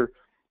leader,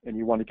 and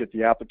you want to get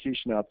the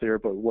application out there,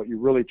 but what you're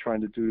really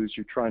trying to do is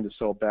you're trying to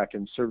sell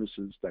back-end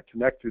services that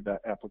connect through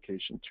that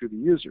application to the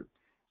user,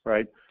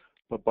 right?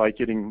 But by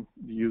getting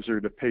the user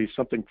to pay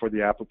something for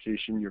the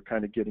application, you're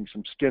kind of getting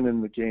some skin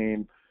in the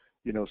game,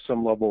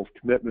 some level of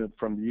commitment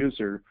from the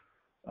user.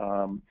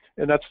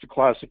 And that's the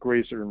classic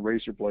razor and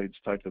razor blades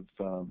type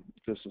of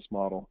business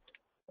model.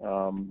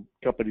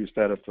 Companies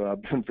that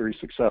have been very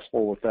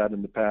successful with that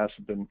in the past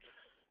have been,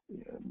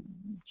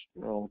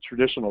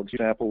 traditional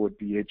example would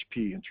be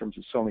HP in terms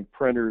of selling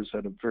printers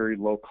at a very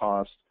low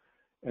cost,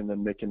 and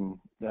then making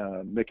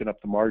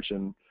up the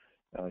margin,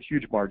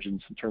 huge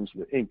margins in terms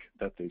of the ink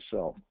that they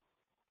sell.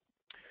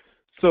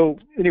 So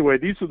anyway,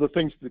 these are the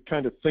things to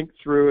kind of think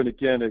through, and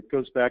again, it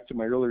goes back to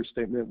my earlier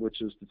statement,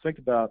 which is to think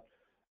about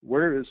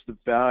where is the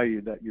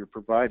value that you're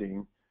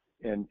providing,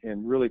 and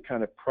really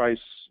kind of price,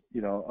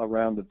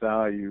 around the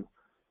value.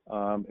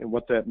 And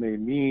what that may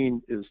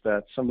mean is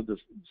that some of the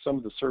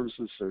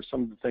services, or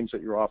some of the things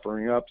that you're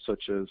offering up,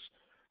 such as,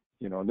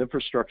 an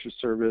infrastructure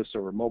service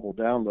or a mobile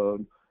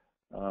download,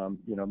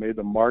 maybe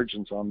the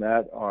margins on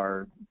that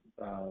are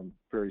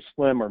very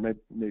slim, or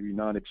maybe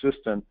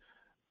non-existent,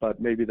 but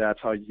maybe that's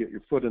how you get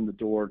your foot in the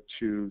door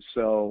to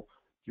sell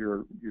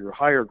your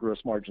higher gross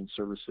margin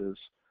services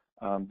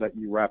that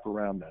you wrap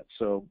around that.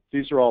 So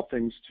these are all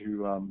things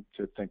to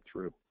think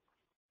through.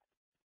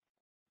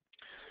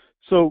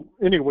 So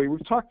anyway,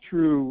 we've talked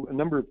through a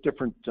number of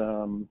different,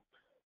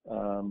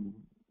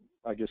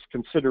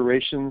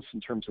 considerations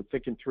in terms of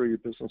thinking through your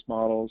business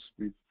models.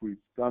 We've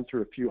gone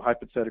through a few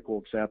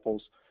hypothetical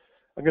examples.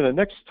 I'm going to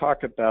next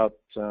talk about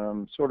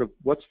sort of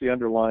what's the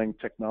underlying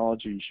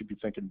technology you should be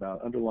thinking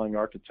about, underlying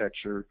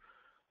architecture,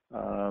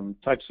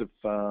 types of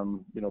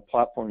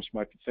platforms you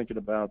might be thinking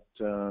about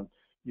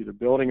either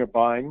building or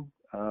buying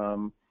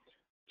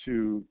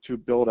to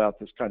build out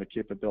this kind of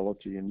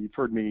capability. And you've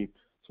heard me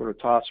sort of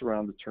toss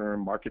around the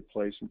term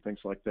marketplace and things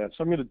like that. So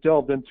I'm going to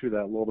delve into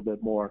that a little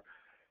bit more,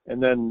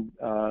 and then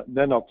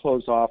I'll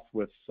close off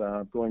with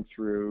going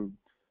through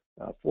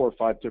 4 or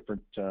 5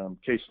 different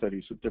case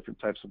studies of different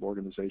types of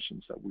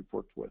organizations that we've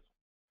worked with.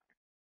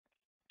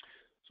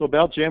 So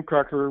about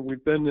Jamcracker,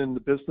 we've been in the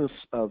business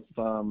of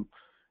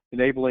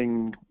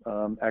enabling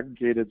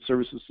aggregated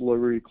services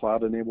delivery,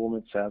 cloud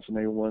enablement, SaaS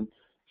enablement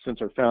since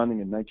our founding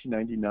in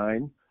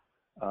 1999.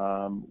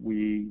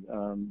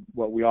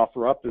 What we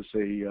offer up is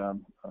a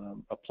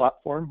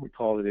platform. We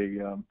call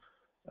it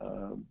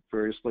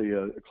variously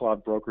a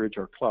cloud brokerage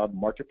or cloud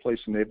marketplace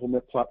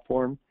enablement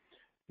platform.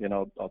 And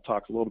I'll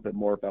talk a little bit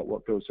more about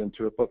what goes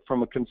into it. But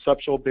from a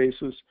conceptual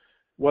basis,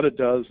 what it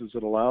does is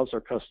it allows our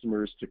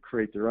customers to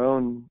create their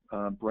own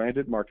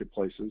branded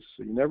marketplaces.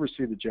 So you never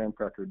see the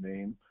Jamcracker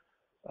name.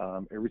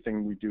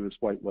 Everything we do is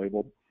white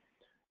labeled.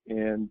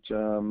 And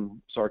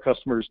so our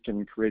customers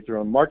can create their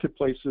own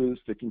marketplaces.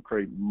 They can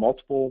create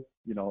multiple,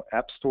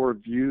 app store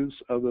views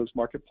of those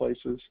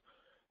marketplaces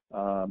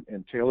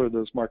and tailor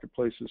those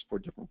marketplaces for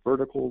different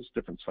verticals,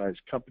 different size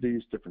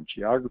companies, different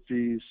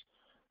geographies,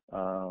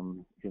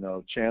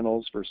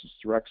 channels versus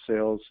direct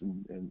sales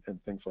and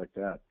things like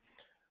that.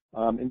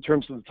 In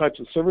terms of the types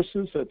of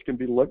services that can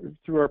be delivered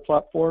through our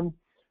platform,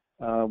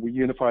 we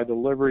unify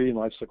delivery and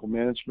lifecycle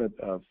management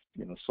of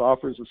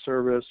software as a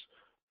service.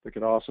 There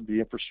could also be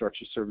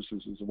infrastructure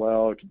services as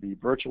well. It could be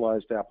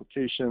virtualized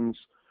applications.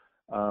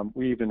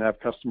 We even have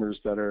customers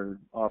that are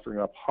offering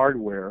up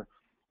hardware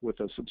with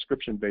a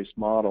subscription-based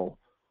model,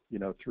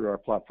 through our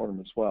platform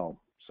as well.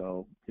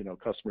 So,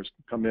 customers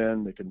can come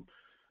in, they can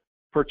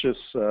purchase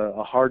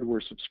a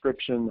hardware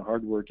subscription. The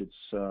hardware gets,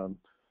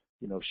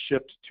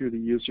 shipped to the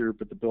user,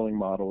 but the billing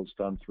model is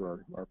done through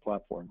our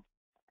platform.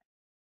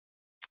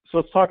 So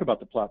let's talk about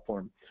the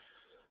platform.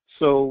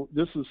 So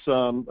this is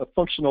a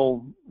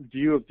functional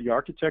view of the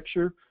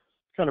architecture,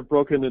 kind of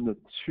broken into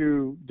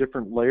two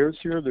different layers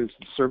here. There's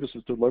the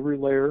services delivery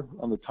layer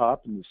on the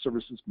top and the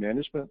services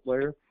management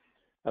layer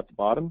at the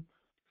bottom.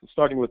 So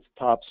starting with the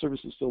top,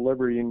 services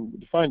delivery, and we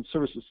define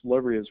services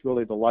delivery as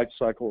really the life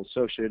cycle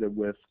associated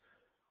with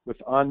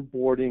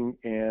onboarding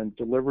and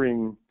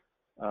delivering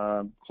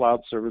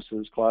cloud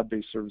services,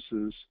 cloud-based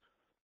services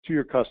to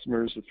your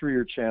customers or through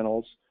your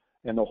channels,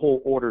 and the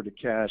whole order to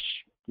cash,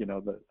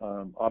 the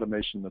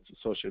automation that's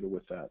associated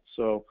with that.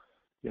 So,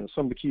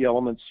 some of the key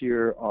elements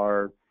here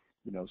are,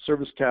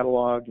 service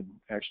catalog, and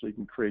actually you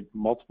can create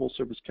multiple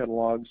service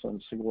catalogs on a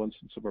single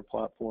instance of our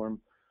platform.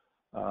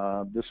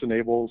 This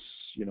enables,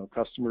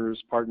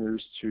 customers,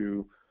 partners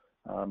to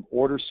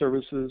order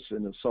services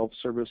in a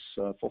self-service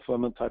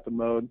fulfillment type of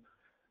mode.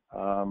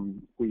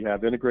 We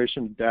have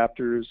integration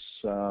adapters.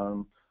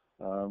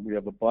 We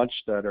have a bunch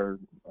that are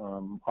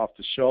off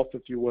the shelf,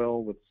 if you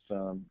will, with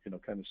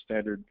kind of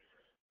standard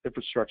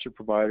infrastructure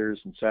providers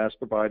and SaaS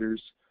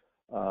providers.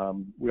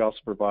 We also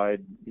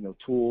provide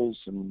tools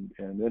and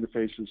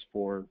interfaces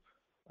for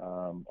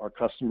our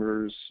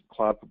customers,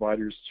 cloud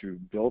providers, to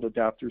build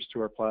adapters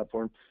to our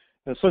platform.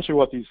 And essentially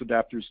what these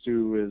adapters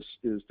do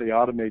is they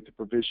automate the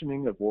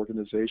provisioning of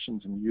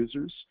organizations and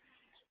users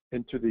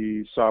into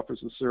the software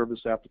as a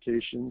service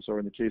applications, or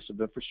in the case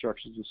of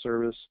infrastructure as a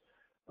service,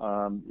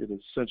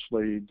 it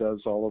essentially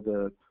does all of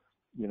the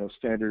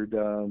standard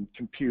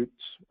compute,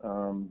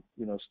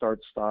 start,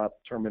 stop,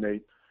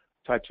 terminate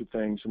types of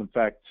things. And in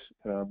fact,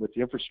 with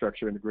the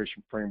infrastructure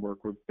integration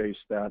framework, we've based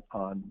that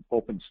on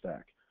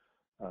OpenStack,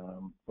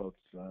 both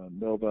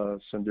Nova,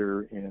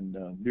 Cinder, and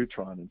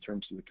Neutron in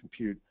terms of the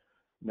compute,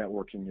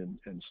 networking,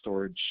 and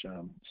storage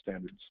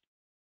standards.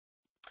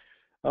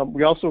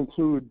 We also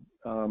include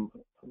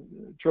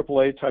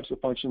AAA types of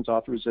functions: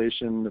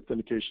 authorization,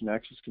 authentication,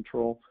 access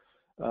control.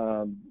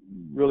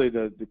 Really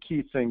the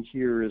key thing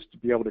here is to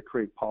be able to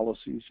create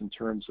policies in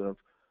terms of,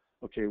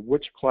 okay,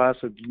 which class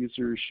of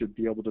users should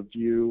be able to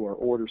view or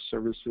order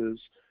services,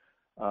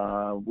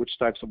 which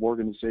types of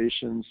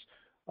organizations.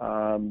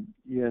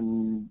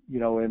 In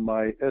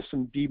my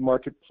SMB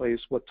marketplace,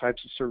 what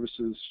types of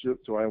services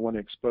do I want to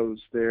expose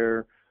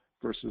there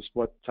versus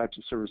what types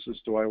of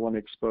services do I want to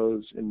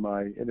expose in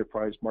my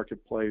enterprise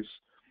marketplace?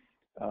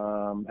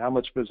 How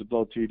much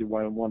visibility do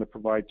I want to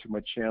provide to my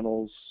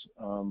channels?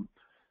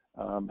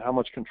 How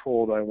much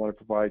control do I want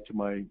to provide to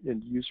my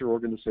end user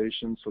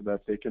organization so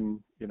that they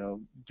can,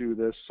 do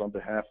this on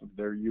behalf of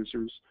their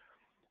users?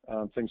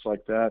 Things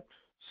like that.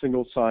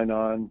 Single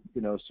sign-on,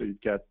 so you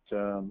get,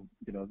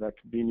 that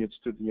convenience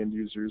to the end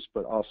users,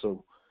 but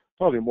also,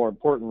 probably more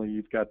importantly,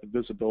 you've got the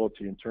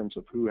visibility in terms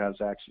of who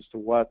has access to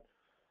what,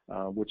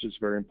 which is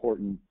very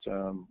important,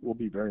 will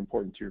be very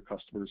important to your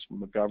customers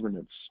from a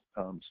governance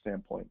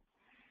standpoint.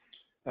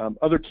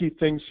 Other key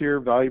things here,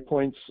 value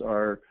points,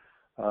 are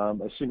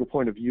a single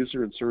point of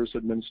user and service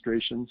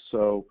administration.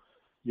 So,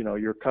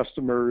 your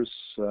customers,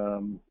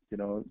 so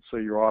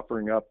you're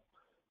offering up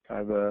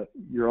kind of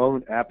your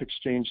own app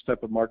exchange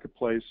type of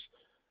marketplace,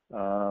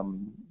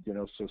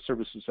 so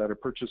services that are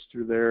purchased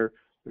through there.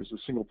 There's a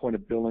single point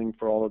of billing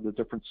for all of the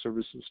different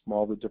services from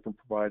all the different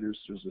providers.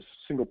 There's a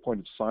single point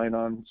of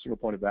sign-on, single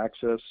point of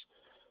access,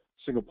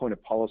 single point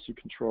of policy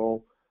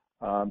control,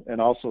 and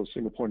also a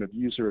single point of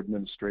user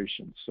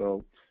administration.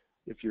 So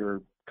if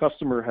your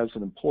customer has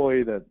an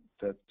employee that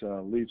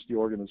leaves the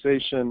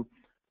organization,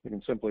 they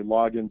can simply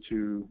log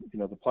into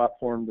the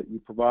platform that you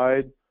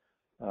provide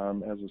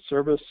as a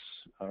service,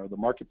 or the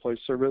marketplace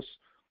service.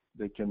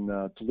 They can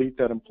delete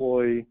that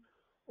employee,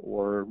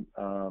 or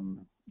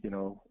there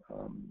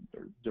are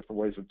different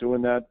ways of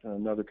doing that.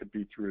 Another could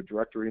be through a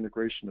directory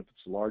integration if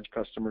it's a large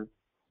customer.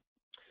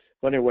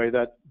 But anyway,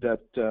 that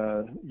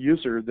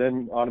user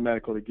then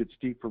automatically gets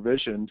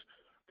deprovisioned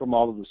from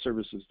all of the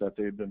services that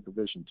they've been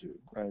provisioned to,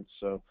 right?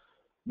 So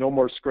no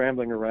more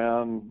scrambling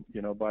around,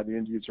 by the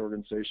end user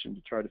organization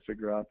to try to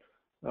figure out,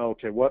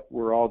 okay, what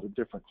were all the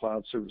different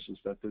cloud services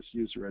that this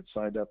user had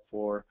signed up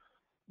for?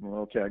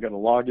 Well, okay, I got to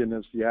log in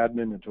as the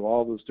admin into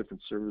all those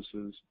different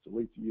services,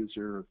 delete the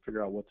user, or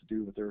figure out what to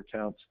do with their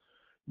accounts.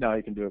 Now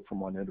you can do it from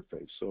one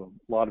interface. So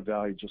a lot of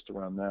value just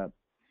around that.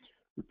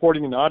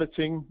 Reporting and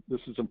auditing, this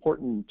is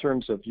important in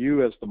terms of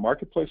you as the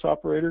marketplace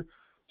operator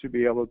to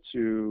be able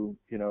to,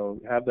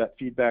 have that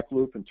feedback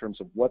loop in terms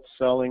of what's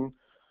selling,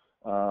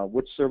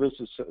 which service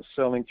is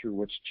selling through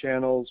which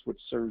channels, which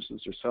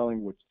services are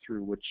selling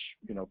through which,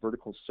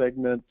 vertical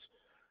segment.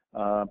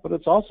 But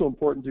it's also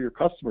important to your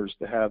customers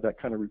to have that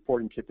kind of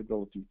reporting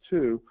capability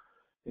too,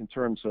 in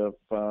terms of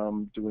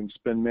doing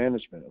spend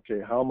management.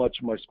 Okay, how much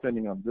am I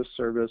spending on this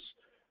service?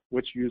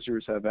 Which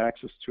users have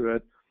access to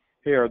it?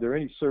 Hey, are there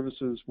any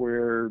services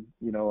where,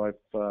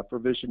 I've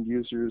provisioned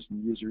users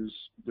and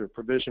they're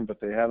provisioned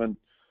but they haven't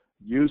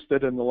used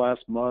it in the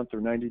last month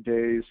or 90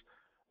 days?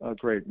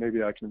 Great,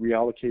 maybe I can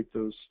reallocate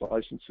those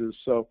licenses.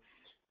 So,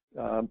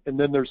 and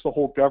then there's the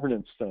whole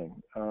governance thing.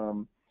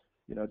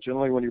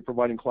 Generally when you're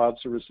providing cloud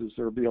services,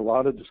 there will be a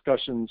lot of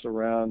discussions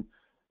around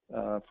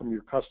from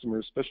your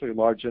customers, especially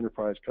large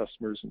enterprise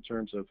customers, in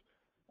terms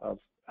of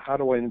how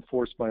do I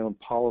enforce my own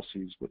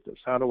policies with this?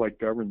 How do I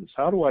govern this?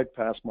 How do I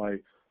pass my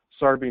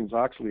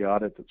Sarbanes-Oxley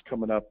audit that's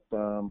coming up,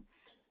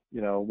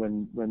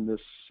 when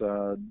this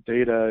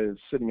data is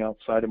sitting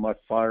outside of my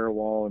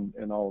firewall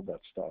and all of that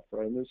stuff,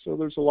 right? And so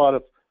there's a lot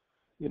of,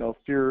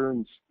 fear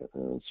and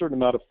a certain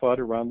amount of FUD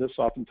around this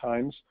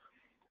oftentimes,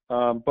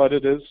 but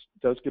it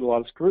does get a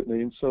lot of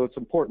scrutiny, and so it's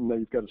important that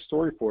you've got a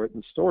story for it,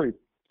 and the story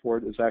for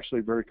it is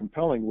actually very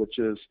compelling, which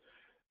is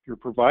you're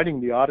providing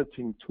the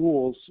auditing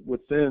tools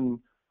within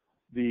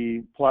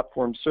the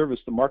platform service,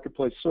 the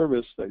marketplace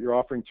service that you're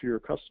offering to your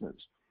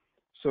customers.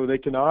 So they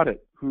can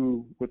audit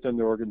who within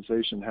their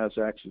organization has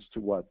access to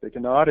what. They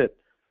can audit,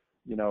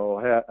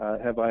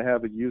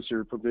 have a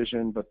user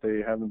provision but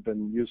they haven't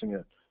been using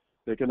it.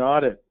 They can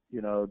audit,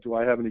 do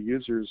I have any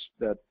users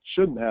that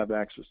shouldn't have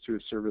access to a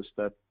service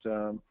that,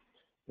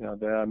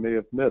 that I may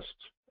have missed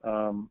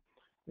and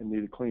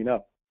need to clean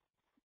up.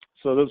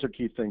 So those are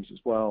key things as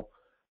well.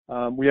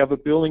 We have a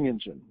billing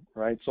engine,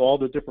 right? So all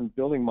the different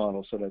billing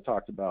models that I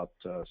talked about,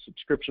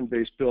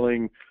 subscription-based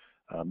billing,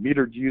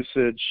 metered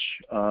usage,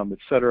 et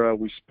cetera.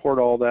 We support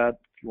all that.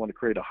 If you want to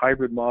create a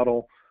hybrid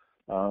model,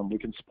 we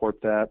can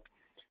support that.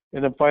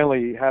 And then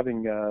finally,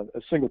 having a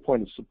single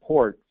point of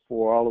support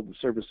for all of the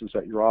services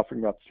that you're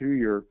offering up through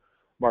your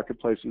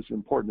marketplace is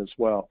important as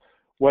well.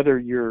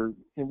 Whether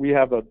we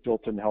have a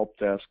built-in help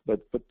desk,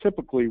 but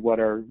typically what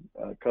our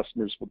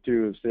customers will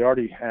do is they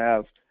already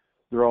have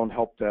their own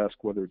help desk,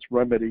 whether it's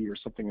Remedy or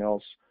something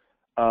else,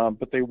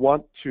 but they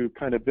want to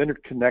kind of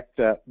interconnect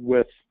that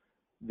with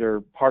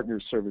their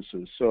partner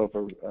services. So if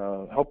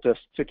a help desk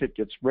ticket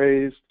gets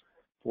raised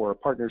for a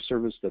partner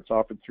service that's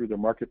offered through their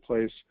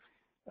marketplace,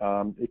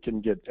 it can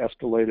get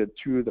escalated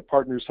to the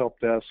partner's help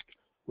desk,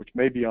 which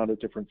may be on a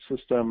different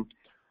system,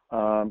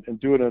 and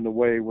do it in a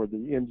way where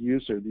the end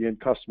user, the end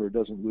customer,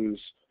 doesn't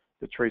lose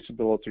the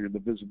traceability or the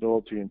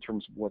visibility in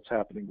terms of what's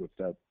happening with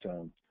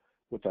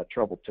that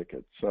trouble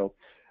ticket. So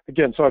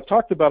again, I've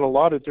talked about a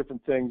lot of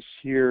different things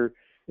here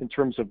in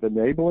terms of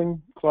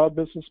enabling cloud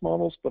business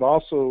models, but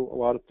also a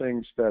lot of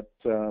things that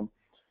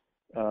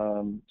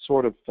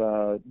sort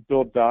of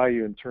build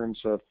value in terms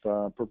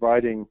of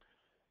providing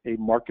a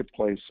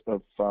marketplace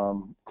of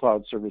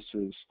cloud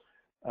services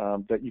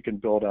that you can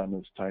build on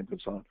as time goes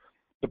on.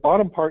 The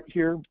bottom part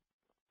here,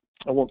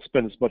 I won't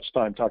spend as much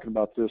time talking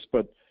about this,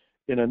 but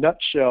in a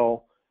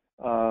nutshell,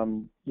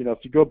 if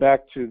you go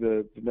back to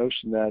the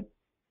notion that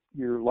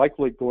you're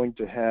likely going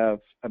to have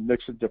a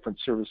mix of different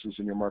services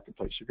in your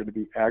marketplace. You're going to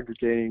be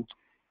aggregating,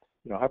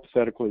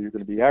 hypothetically, you're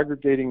going to be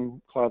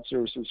aggregating cloud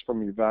services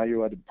from your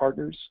value-added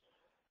partners,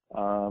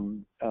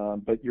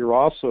 but you're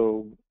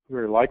also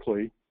very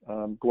likely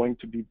going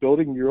to be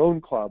building your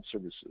own cloud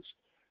services,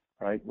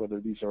 right? Whether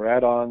these are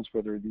add-ons,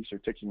 whether these are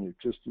taking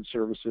existing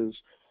services,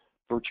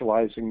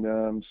 virtualizing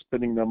them,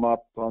 spinning them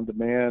up on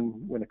demand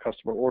when a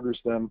customer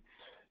orders them,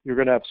 you're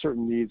going to have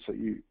certain needs that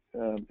you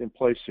in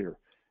place here.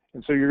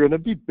 And so you're going to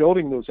be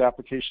building those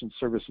application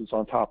services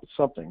on top of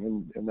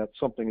something, and that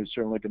something is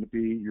generally going to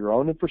be your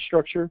own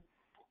infrastructure,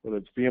 whether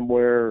it's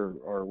VMware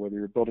or whether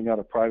you're building out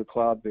a private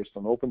cloud based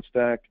on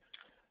OpenStack,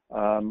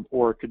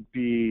 or it could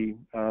be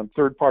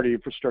third-party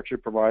infrastructure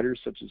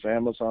providers such as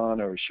Amazon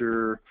or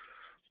Azure,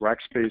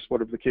 Rackspace,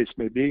 whatever the case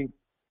may be.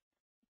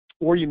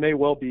 Or you may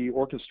well be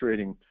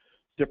orchestrating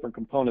different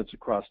components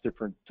across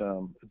different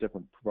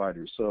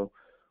providers. So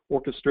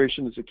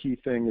orchestration is a key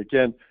thing.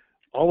 Again,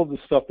 all of the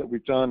stuff that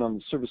we've done on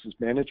the services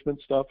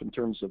management stuff in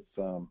terms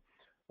of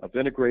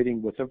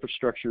integrating with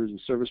infrastructures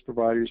and service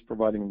providers,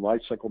 providing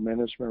lifecycle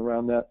management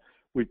around that,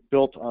 we've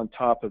built on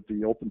top of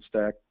the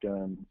OpenStack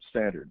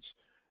standards.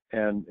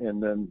 And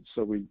then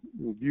so we've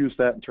used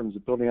that in terms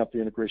of building out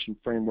the integration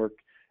framework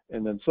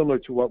And then similar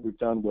to what we've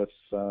done with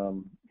a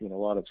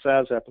lot of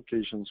SaaS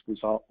applications,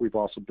 we've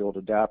also built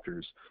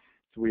adapters.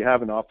 So we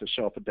have an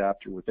off-the-shelf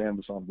adapter with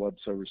Amazon Web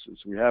Services.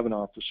 We have an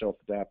off-the-shelf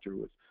adapter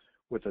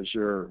with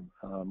Azure,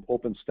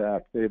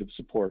 OpenStack, native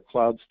support,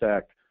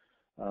 CloudStack,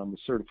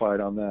 certified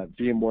on that,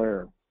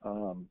 VMware,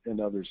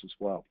 and others as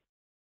well.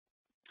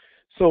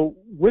 So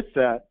with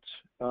that,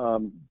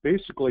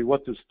 basically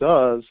what this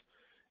does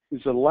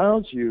is it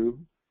allows you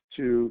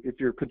to, if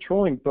you're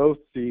controlling both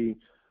the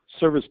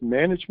service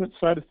management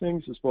side of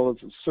things as well as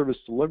the service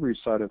delivery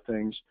side of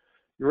things,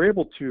 you're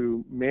able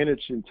to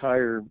manage the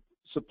entire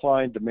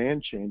supply and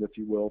demand chain, if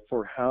you will,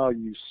 for how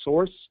you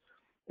source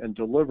and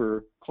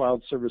deliver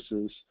cloud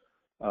services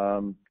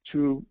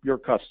to your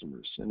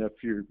customers. And if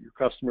your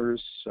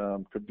customers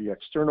could be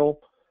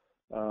external,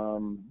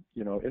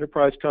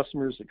 enterprise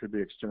customers, it could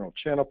be external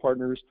channel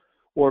partners,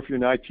 or if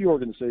you're an IT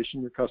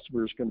organization, your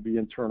customer is going to be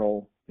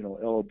internal,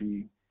 LOB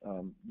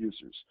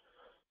users.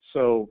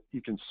 So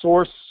you can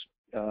source,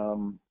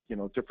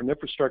 different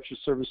infrastructure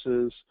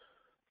services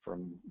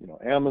from,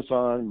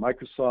 Amazon,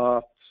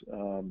 Microsoft,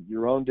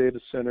 your own data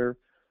center.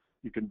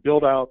 You can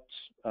build out,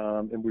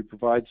 and we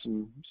provide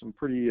some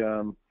pretty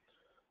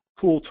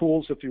cool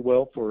tools, if you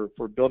will,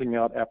 for building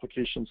out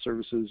application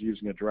services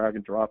using a drag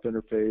and drop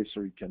interface,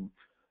 or you can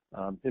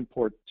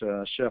import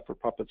Chef or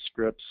Puppet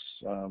scripts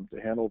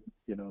to handle,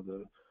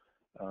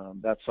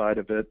 that side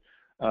of it.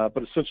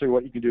 But essentially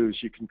what you can do is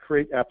you can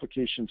create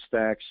application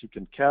stacks, you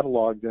can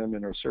catalog them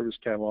in our service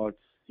catalog,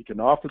 you can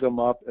offer them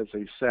up as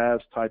a SaaS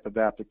type of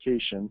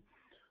application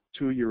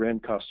to your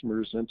end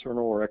customers,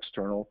 internal or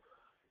external,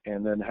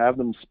 and then have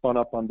them spun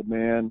up on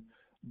demand,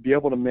 be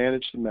able to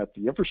manage them at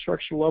the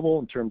infrastructure level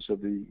in terms of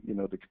the,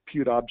 the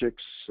compute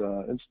objects,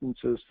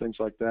 instances, things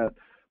like that,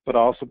 but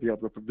also be able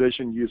to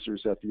provision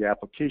users at the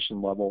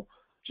application level,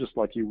 just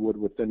like you would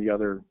with any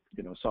other,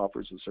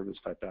 software as a service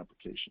type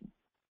application.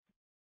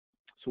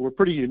 So we're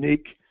pretty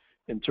unique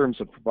in terms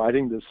of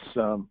providing this,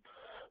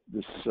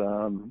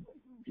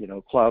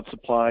 cloud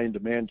supply and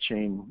demand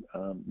chain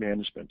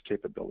management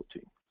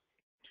capability.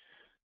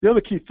 The other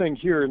key thing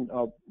here, and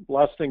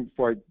last thing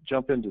before I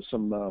jump into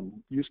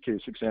some use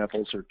case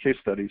examples or case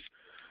studies,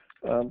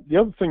 the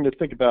other thing to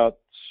think about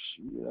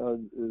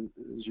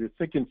as you're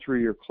thinking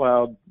through your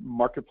cloud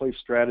marketplace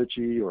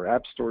strategy or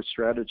app store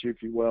strategy,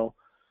 if you will,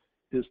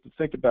 is to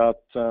think about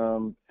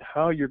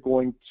how you're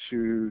going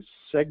to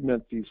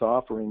segment these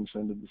offerings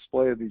and the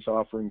display of these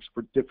offerings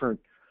for different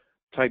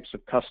types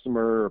of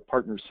customer or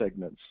partner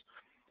segments.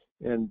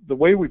 And the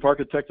way we've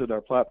architected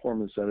our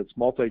platform is that it's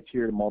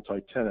multi-tiered and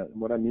multi-tenant.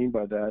 And what I mean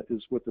by that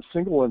is with a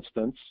single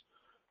instance,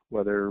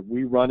 whether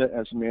we run it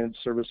as a managed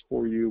service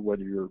for you,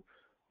 whether you're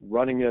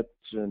running it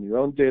in your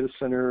own data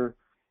center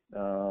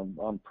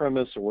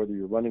on-premise, or whether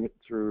you're running it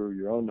through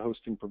your own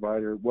hosting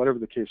provider, whatever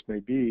the case may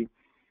be,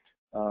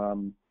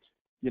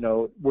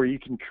 where you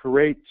can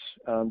create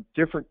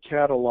different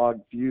catalog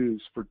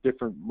views for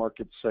different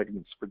market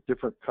segments, for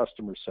different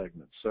customer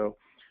segments. So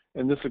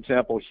in this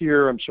example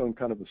here, I'm showing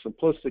kind of a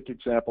simplistic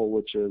example,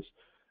 which is,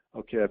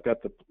 okay, I've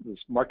got this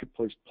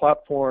marketplace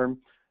platform.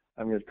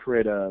 I'm going to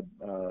create a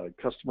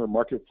customer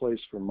marketplace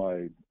for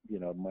my,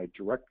 my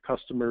direct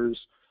customers,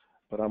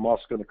 but I'm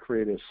also going to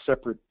create a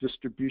separate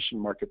distribution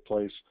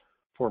marketplace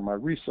for my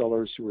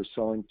resellers who are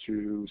selling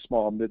to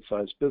small and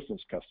mid-sized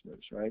business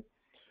customers, right?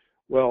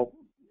 Well,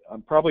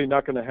 I'm probably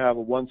not going to have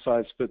a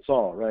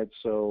one-size-fits-all, right?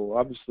 So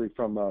obviously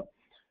from a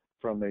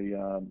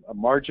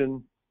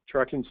margin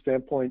tracking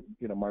standpoint,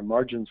 my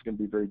margin is going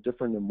to be very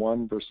different in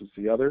one versus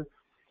the other.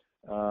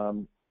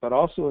 But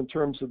also in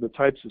terms of the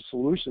types of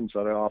solutions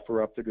that I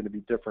offer up, they're going to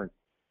be different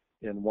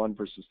in one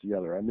versus the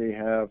other. I may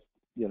have,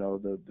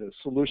 the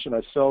solution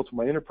I sell to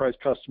my enterprise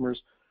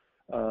customers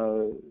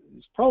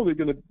is probably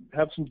going to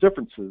have some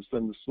differences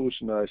than the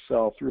solution that I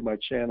sell through my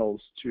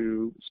channels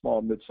to small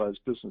and mid-sized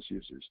business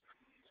users.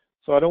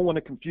 So I don't want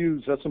to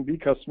confuse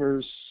SMB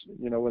customers,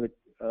 when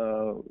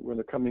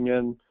they're coming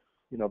in,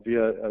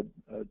 via a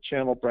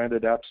channel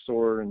branded app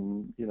store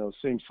and,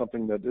 seeing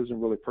something that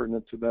isn't really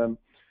pertinent to them.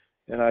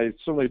 And I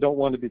certainly don't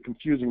want to be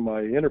confusing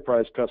my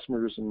enterprise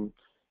customers and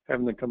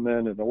having them come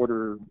in and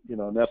order, an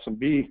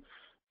SMB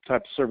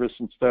type of service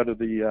instead of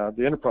the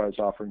enterprise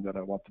offering that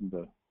I want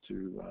them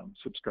to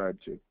subscribe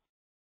to.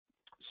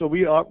 So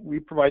we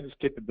provide this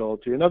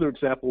capability. Another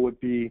example would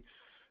be,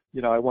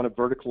 I want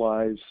to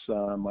verticalize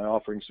my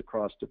offerings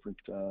across different,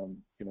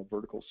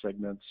 vertical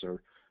segments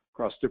or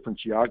across different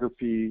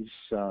geographies,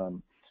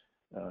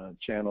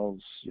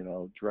 channels,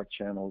 direct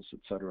channels,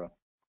 etc.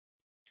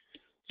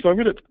 So I'm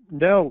going to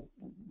now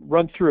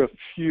run through a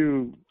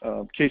few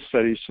case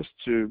studies just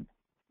to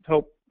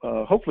help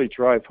hopefully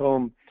drive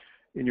home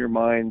in your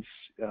minds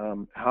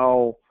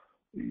how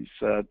these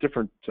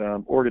different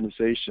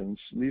organizations,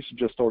 and these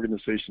are just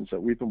organizations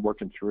that we've been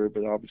working through,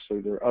 but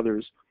obviously there are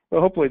others, but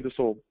hopefully this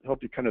will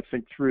help you kind of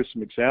think through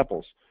some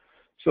examples.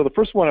 So the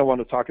first one I want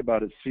to talk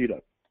about is CETA.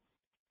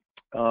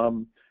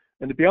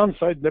 And to be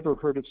honest, I'd never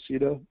heard of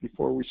CETA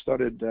before we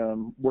started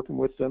working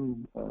with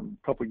them a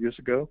couple of years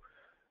ago,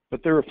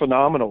 but they're a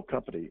phenomenal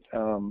company.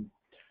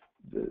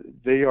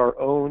 they are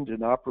owned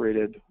and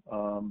operated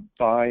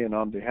by and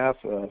on behalf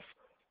of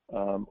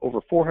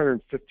over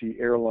 450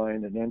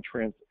 airline and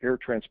air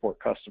transport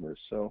customers.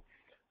 So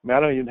I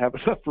don't even have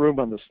enough room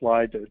on the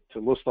slide to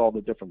list all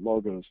the different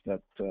logos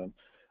that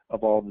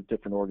of all the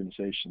different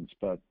organizations.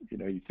 But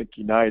you think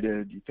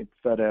United, you think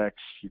FedEx,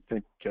 you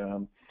think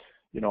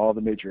all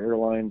the major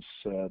airlines,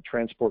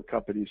 transport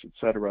companies,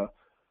 etc.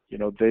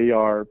 They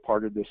are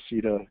part of the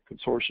CETA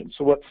consortium.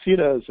 So what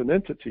CETA as an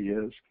entity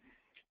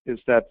is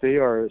that they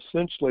are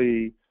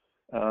essentially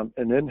an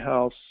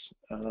in-house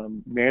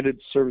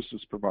managed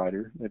services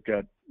provider. They've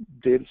got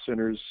data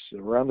centers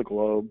around the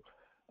globe.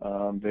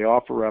 They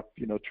offer up,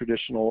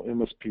 traditional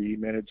MSP,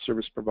 managed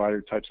service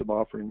provider types of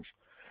offerings.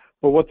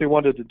 But what they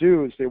wanted to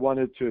do is they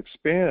wanted to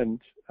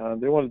expand.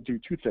 They wanted to do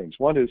two things.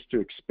 One is to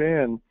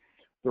expand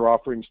their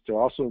offerings to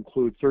also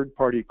include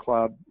third-party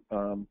cloud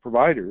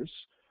providers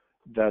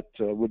that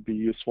would be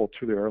useful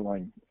to their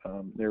airline,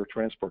 their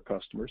transport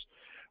customers.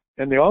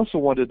 And they also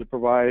wanted to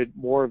provide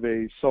more of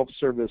a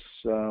self-service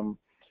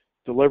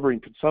delivery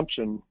and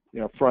consumption,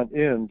 front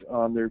end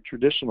on their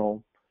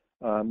traditional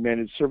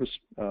managed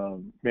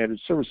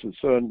services.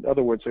 So in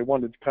other words, they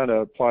wanted to kind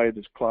of apply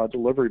this cloud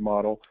delivery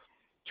model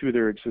to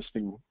their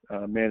existing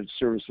managed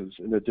services,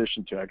 in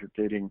addition to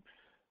aggregating,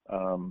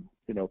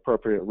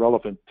 appropriate,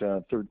 relevant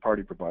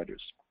third-party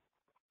providers.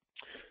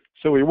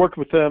 So we worked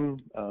with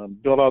them,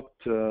 built out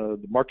the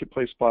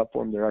marketplace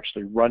platform. They're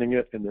actually running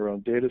it in their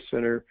own data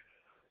center,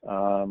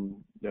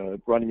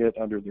 running it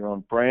under their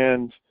own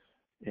brand,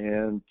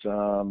 and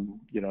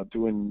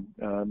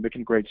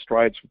making great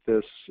strides with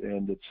this,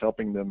 and it's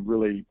helping them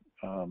really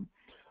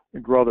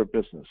grow their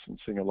business and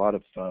seeing a lot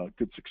of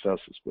good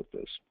successes with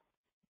this.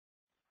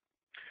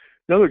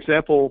 Another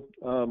example,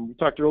 we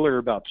talked earlier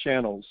about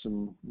channels,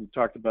 and we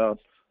talked about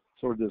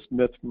sort of this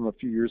myth from a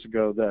few years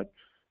ago that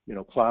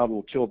cloud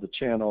will kill the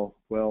channel.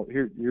 Well,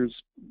 here's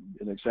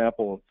an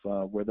example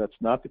of where that's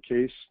not the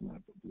case, and I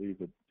believe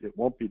it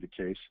won't be the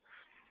case.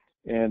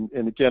 And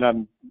again,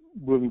 I'm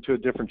moving to a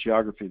different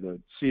geography. The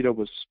CETA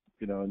was,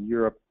 in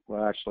Europe,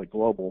 well, actually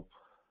global,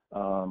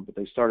 but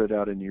they started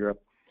out in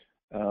Europe.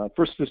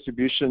 First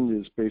Distribution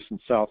is based in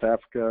South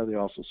Africa. They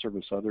also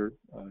service other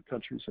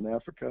countries in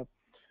Africa.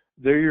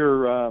 They're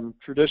your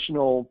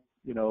traditional,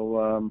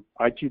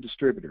 IT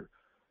distributor,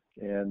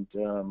 and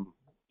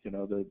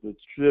the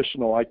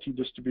traditional IT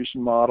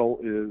distribution model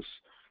is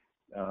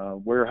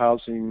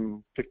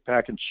warehousing, pick,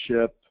 pack, and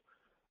ship,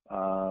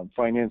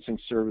 financing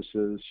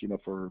services,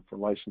 for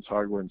licensed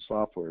hardware and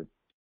software.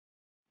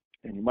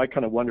 And you might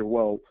kind of wonder,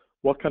 well,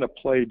 what kind of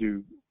play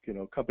do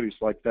companies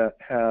like that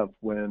have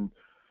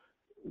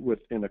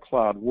within a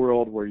cloud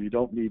world where you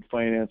don't need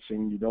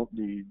financing, you don't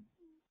need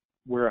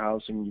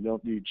warehousing, you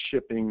don't need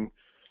shipping,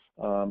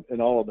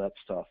 and all of that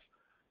stuff.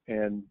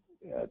 And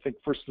I think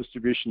First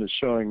Distribution is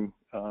showing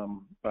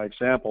by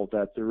example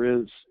that there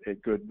is a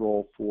good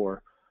role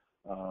for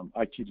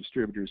IT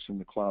distributors in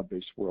the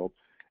cloud-based world.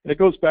 And it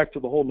goes back to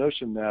the whole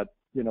notion that,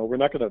 we're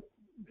not going to,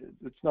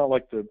 it's not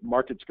like the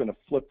market's going to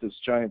flip this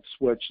giant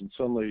switch and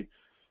suddenly,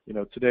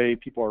 today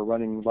people are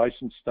running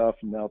licensed stuff,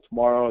 and now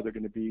tomorrow they're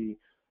going to be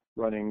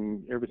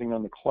running everything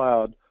on the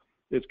cloud.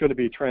 It's going to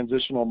be a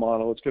transitional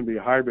model. It's going to be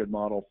a hybrid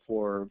model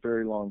for a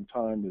very long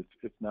time,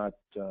 if not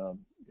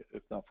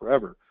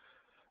forever.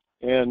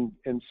 And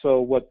so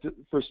what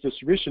First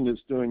Distribution is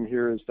doing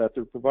here is that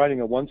they're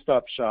providing a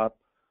one-stop shop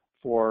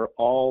for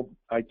all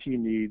IT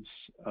needs,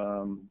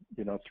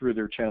 through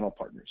their channel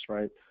partners,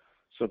 right?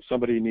 So if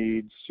somebody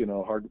needs,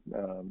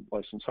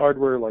 licensed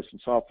hardware,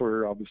 licensed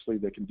software, obviously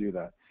they can do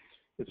that.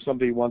 If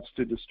somebody wants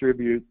to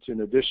distribute,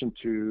 in addition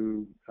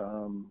to,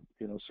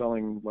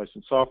 selling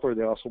licensed software,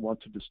 they also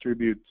want to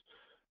distribute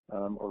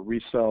or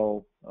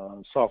resell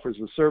software as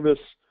a service,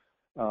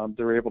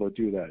 they're able to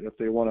do that. If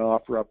they want to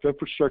offer up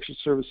infrastructure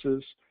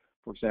services,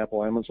 for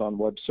example, Amazon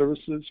Web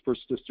Services,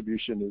 First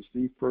Distribution is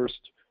the first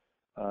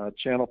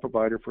channel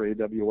provider for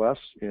AWS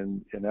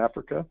in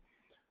Africa.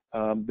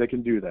 They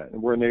can do that,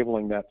 and we're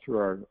enabling that through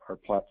our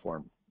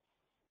platform.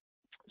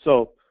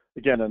 So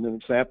again, an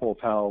example of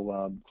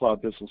how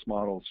cloud business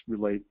models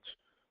relate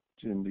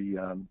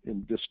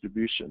in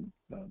distribution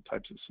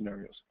types of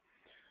scenarios.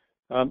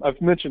 I've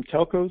mentioned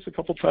telcos a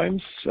couple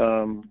times.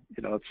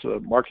 It's a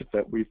market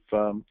that we've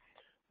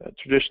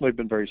traditionally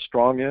been very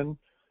strong in.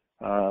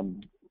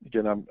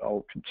 Again,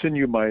 I'll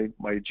continue my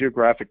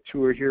geographic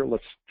tour here.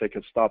 Let's take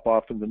a stop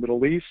off in the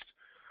Middle East.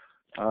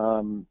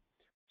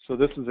 So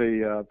this is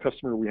a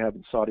customer we have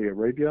in Saudi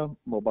Arabia,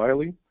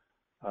 Mobily.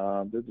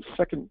 They're the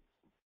second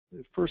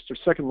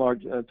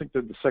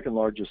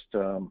largest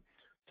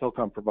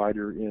telecom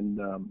provider in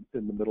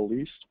the Middle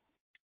East.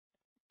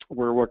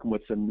 We're working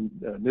with them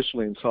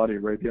initially in Saudi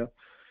Arabia.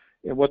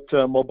 And what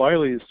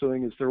Mobily is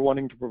doing is they're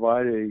wanting to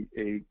provide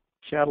a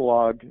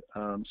catalog,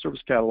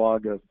 service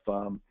catalog of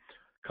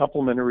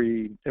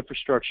complementary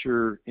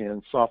infrastructure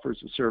and software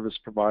as a service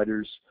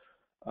providers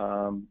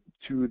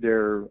to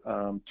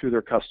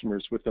their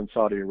customers within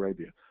Saudi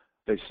Arabia.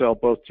 They sell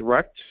both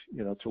direct,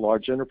 to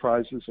large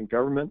enterprises and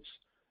governments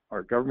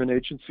or government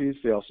agencies.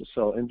 They also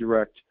sell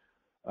indirect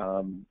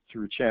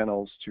through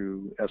channels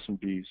to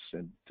SMBs,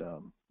 and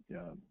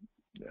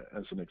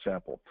as an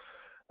example.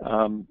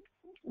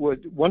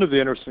 One of the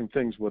interesting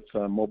things with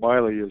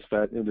Mobily is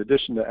that in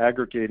addition to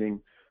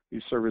aggregating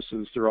these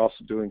services, they're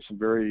also doing some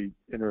very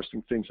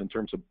interesting things in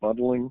terms of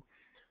bundling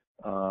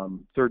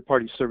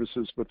third-party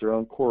services with their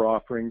own core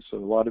offerings. So a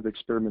lot of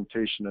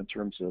experimentation in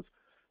terms of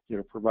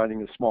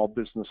providing a small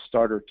business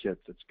starter kit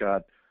that's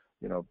got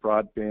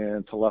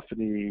broadband,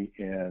 telephony,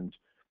 and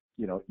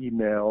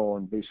email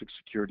and basic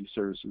security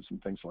services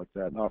and things like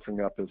that, and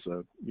offering up as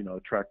a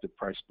attractive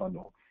price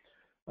bundle.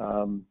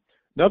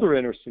 Another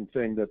interesting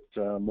thing that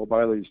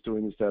Mobily is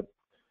doing is that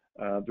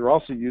they're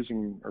also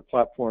using our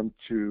platform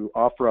to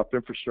offer up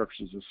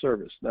infrastructure as a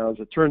service. Now, as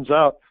it turns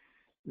out,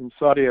 in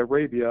Saudi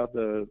Arabia,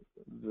 the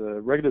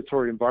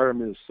regulatory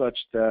environment is such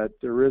that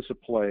there is a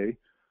play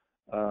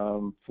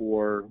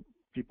for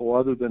people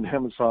other than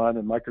Amazon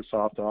and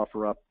Microsoft to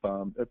offer up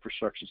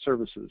infrastructure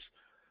services.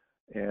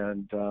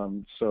 And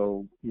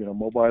so,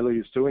 Mobily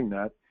is doing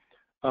that.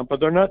 But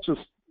they're not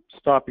just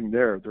stopping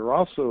there. They're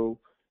also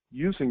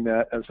using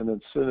that as an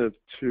incentive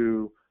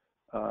to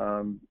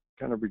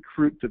kind of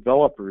recruit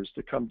developers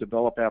to come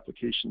develop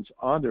applications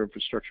on their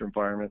infrastructure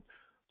environment,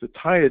 to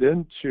tie it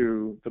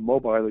into the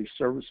Mobily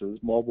services,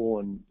 mobile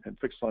and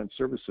fixed line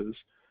services.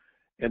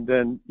 And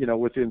then,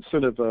 with the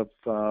incentive of,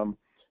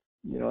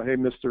 hey,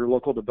 Mr.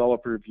 Local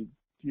Developer, if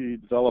you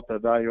develop a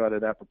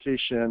value-added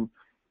application,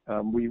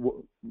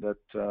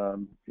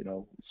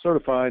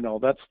 certified and all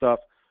that stuff,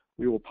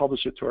 we will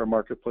publish it to our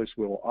marketplace.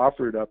 We will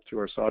offer it up to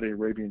our Saudi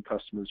Arabian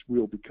customers. We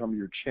will become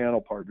your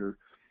channel partner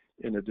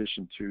in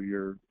addition to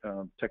your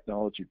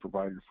technology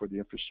provider for the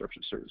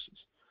infrastructure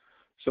services.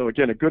 So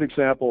again, a good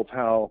example of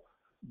how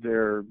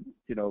they're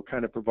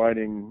kind of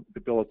providing the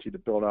ability to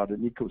build out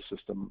an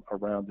ecosystem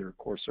around their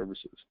core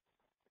services.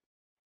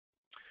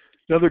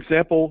 Another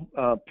example,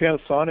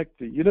 Panasonic,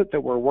 the unit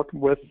that we're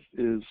working with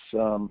is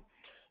the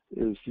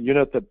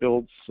unit that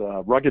builds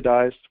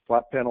ruggedized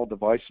flat panel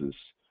devices.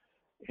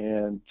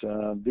 And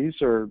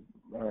these are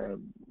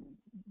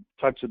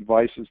types of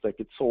devices that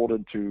get sold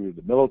into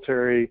the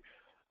military,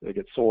 they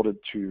get sold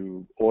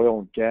into oil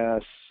and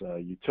gas,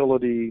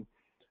 utility,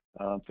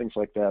 things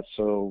like that.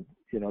 So,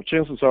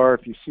 chances are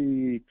if you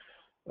see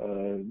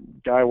a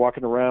guy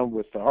walking around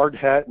with a hard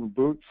hat and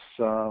boots,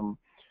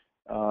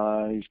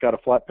 he's got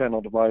a flat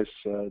panel device,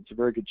 it's a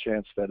very good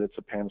chance that it's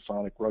a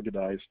Panasonic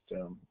ruggedized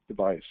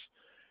device.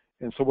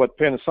 And so what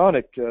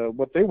Panasonic,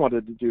 what they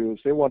wanted to do is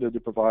they wanted to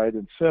provide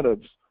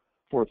incentives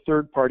for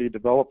third-party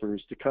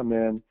developers to come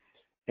in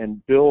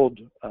and build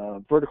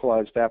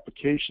verticalized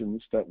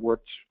applications that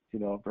worked,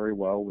 very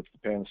well with the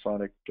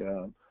Panasonic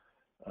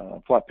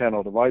flat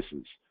panel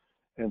devices.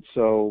 And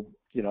so,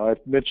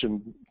 I've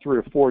mentioned 3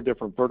 or 4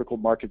 different vertical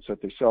markets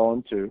that they sell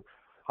into.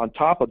 On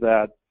top of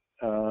that,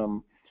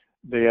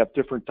 they have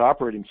different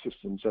operating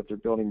systems that they're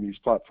building these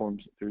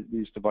platforms,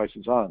 these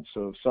devices on.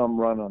 So some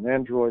run on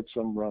Android,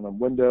 some run on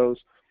Windows.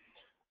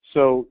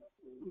 So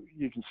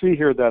you can see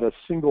here that a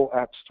single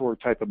app store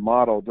type of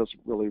model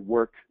doesn't really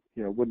work,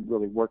 wouldn't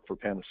really work for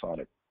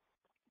Panasonic.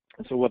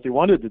 And so what they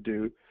wanted to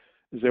do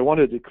is they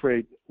wanted to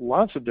create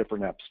lots of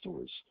different app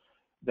stores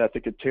that they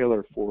could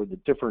tailor for the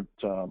different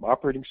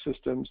operating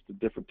systems, the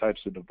different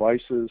types of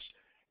devices,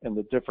 and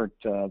the different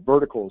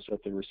verticals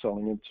that they were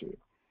selling into.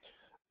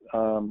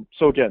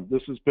 So again,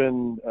 this has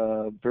been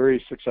a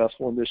very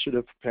successful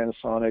initiative for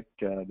Panasonic.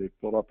 They've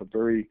built up a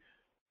very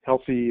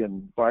healthy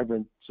and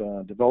vibrant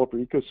developer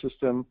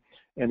ecosystem.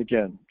 And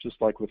again, just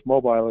like with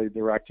Mobily,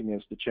 they're acting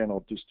as the channel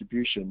of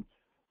distribution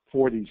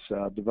for these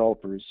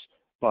developers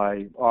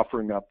by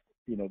offering up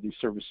these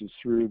services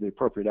through the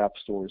appropriate app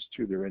stores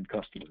to their end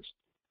customers.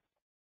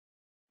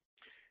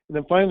 And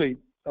then finally,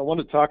 I want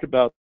to talk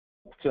about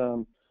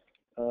kind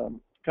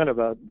of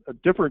a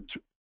different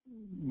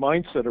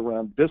mindset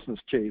around business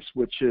case,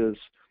 which is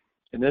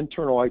an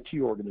internal IT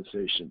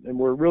organization. And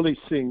we're really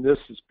seeing this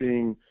as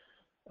being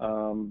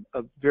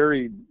a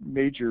very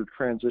major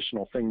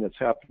transitional thing that's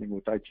happening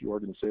with IT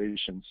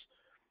organizations,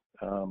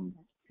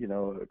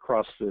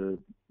 across the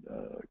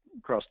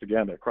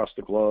gamut, across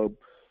the globe,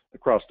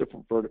 across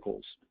different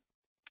verticals.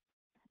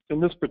 In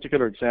this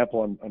particular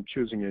example, I'm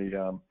choosing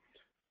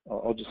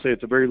I'll just say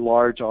it's a very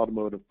large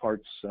automotive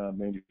parts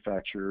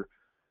manufacturer.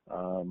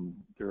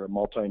 They're a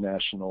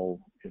multinational,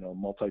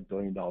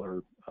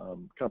 multi-billion-dollar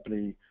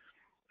company.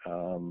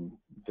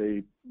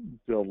 They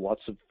build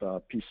lots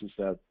of pieces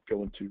that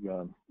go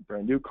into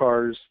brand new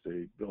cars.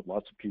 They build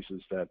lots of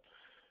pieces that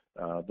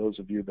those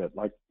of you that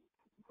like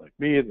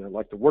me, that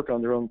like to work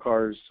on their own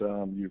cars,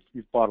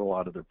 you've bought a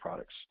lot of their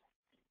products.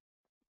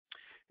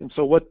 And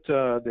so what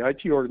the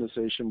IT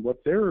organization,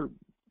 what their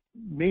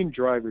main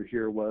driver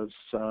here was,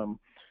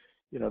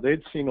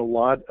 they'd seen a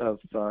lot of,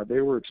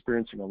 they were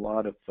experiencing a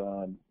lot of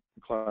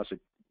classic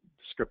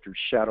descriptors,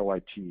 shadow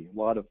IT, a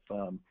lot of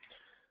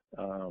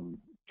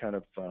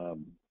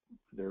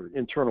their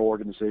internal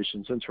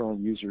organizations, internal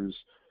users,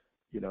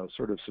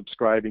 sort of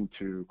subscribing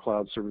to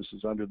cloud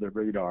services under their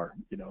radar,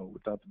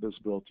 without the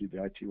visibility of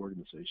the IT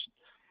organization.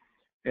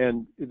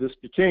 And this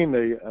became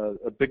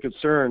a big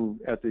concern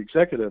at the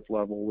executive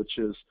level, which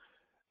is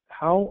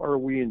how are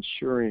we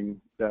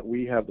ensuring that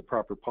we have the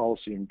proper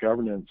policy and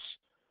governance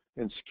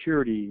and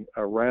security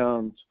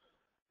around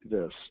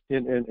this,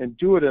 and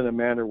do it in a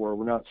manner where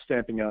we're not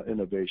stamping out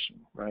innovation,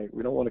 right?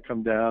 We don't want to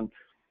come down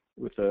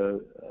with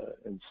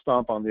and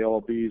stomp on the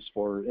LLBs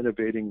for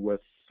innovating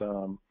with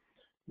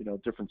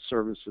different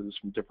services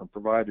from different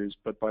providers,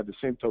 but by the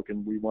same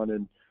token, we want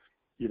to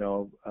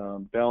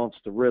balance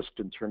the risk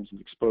in terms of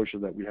exposure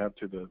that we have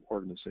to the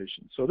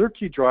organization. So their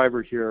key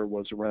driver here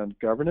was around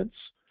governance.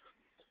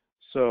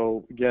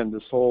 So again,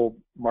 this whole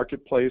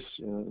marketplace,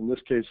 in this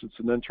case, it's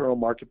an internal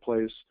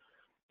marketplace.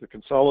 They're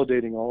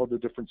consolidating all of the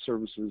different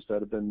services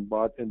that have been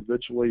bought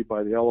individually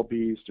by the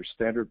LLBs.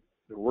 They're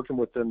working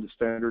with them to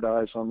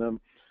standardize on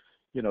them.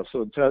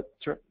 So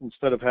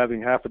instead of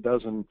having half a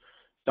dozen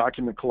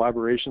document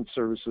collaboration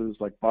services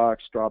like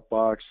Box,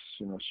 Dropbox,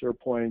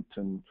 SharePoint,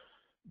 and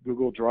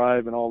Google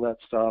Drive and all that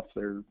stuff,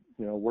 they're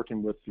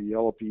working with the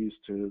LLBs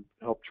to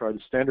help try to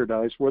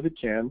standardize where they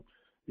can,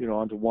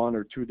 onto one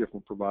or two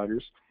different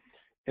providers.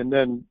 And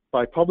then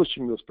by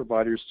publishing those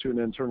providers to an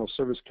internal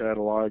service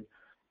catalog,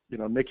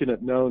 making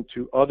it known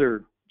to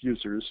other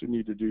users who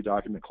need to do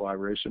document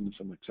collaboration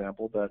as an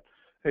example that,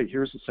 hey,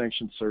 here's a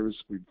sanctioned service,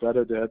 we've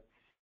vetted it,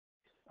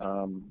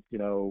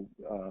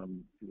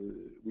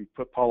 we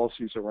put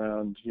policies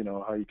around,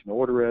 how you can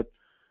order it,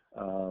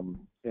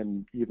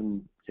 and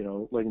even,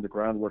 laying the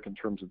groundwork in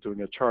terms of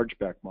doing a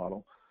chargeback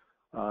model.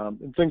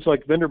 And things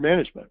like vendor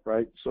management,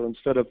 right? So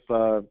instead of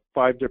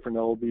 5 different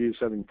LLBs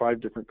having 5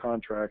 different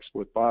contracts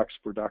with Box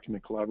for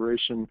document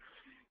collaboration,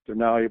 they're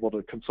now able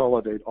to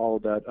consolidate all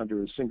of that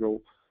under a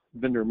single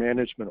vendor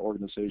management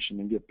organization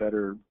and get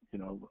better,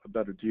 a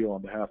better deal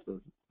on behalf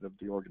of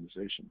the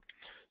organization.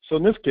 So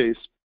in this case,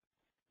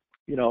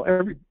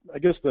 I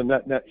guess the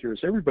net here is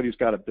everybody's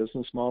got a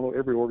business model.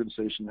 Every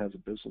organization has a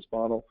business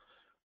model.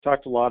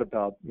 Talked a lot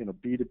about,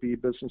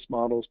 B2B business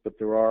models, but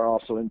there are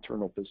also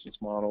internal business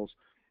models.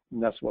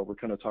 And that's what we're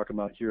kind of talking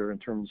about here in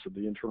terms of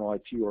the internal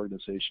IT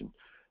organization.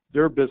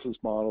 Their business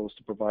model is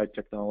to provide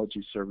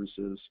technology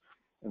services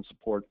and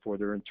support for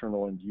their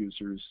internal end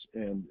users.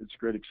 And it's a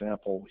great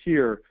example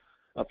here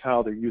of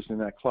how they're using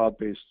that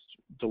cloud-based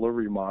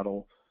delivery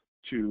model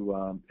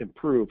to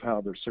improve how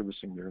they're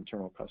servicing their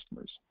internal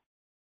customers.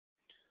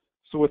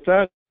 So with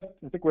that,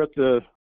 I think we're at the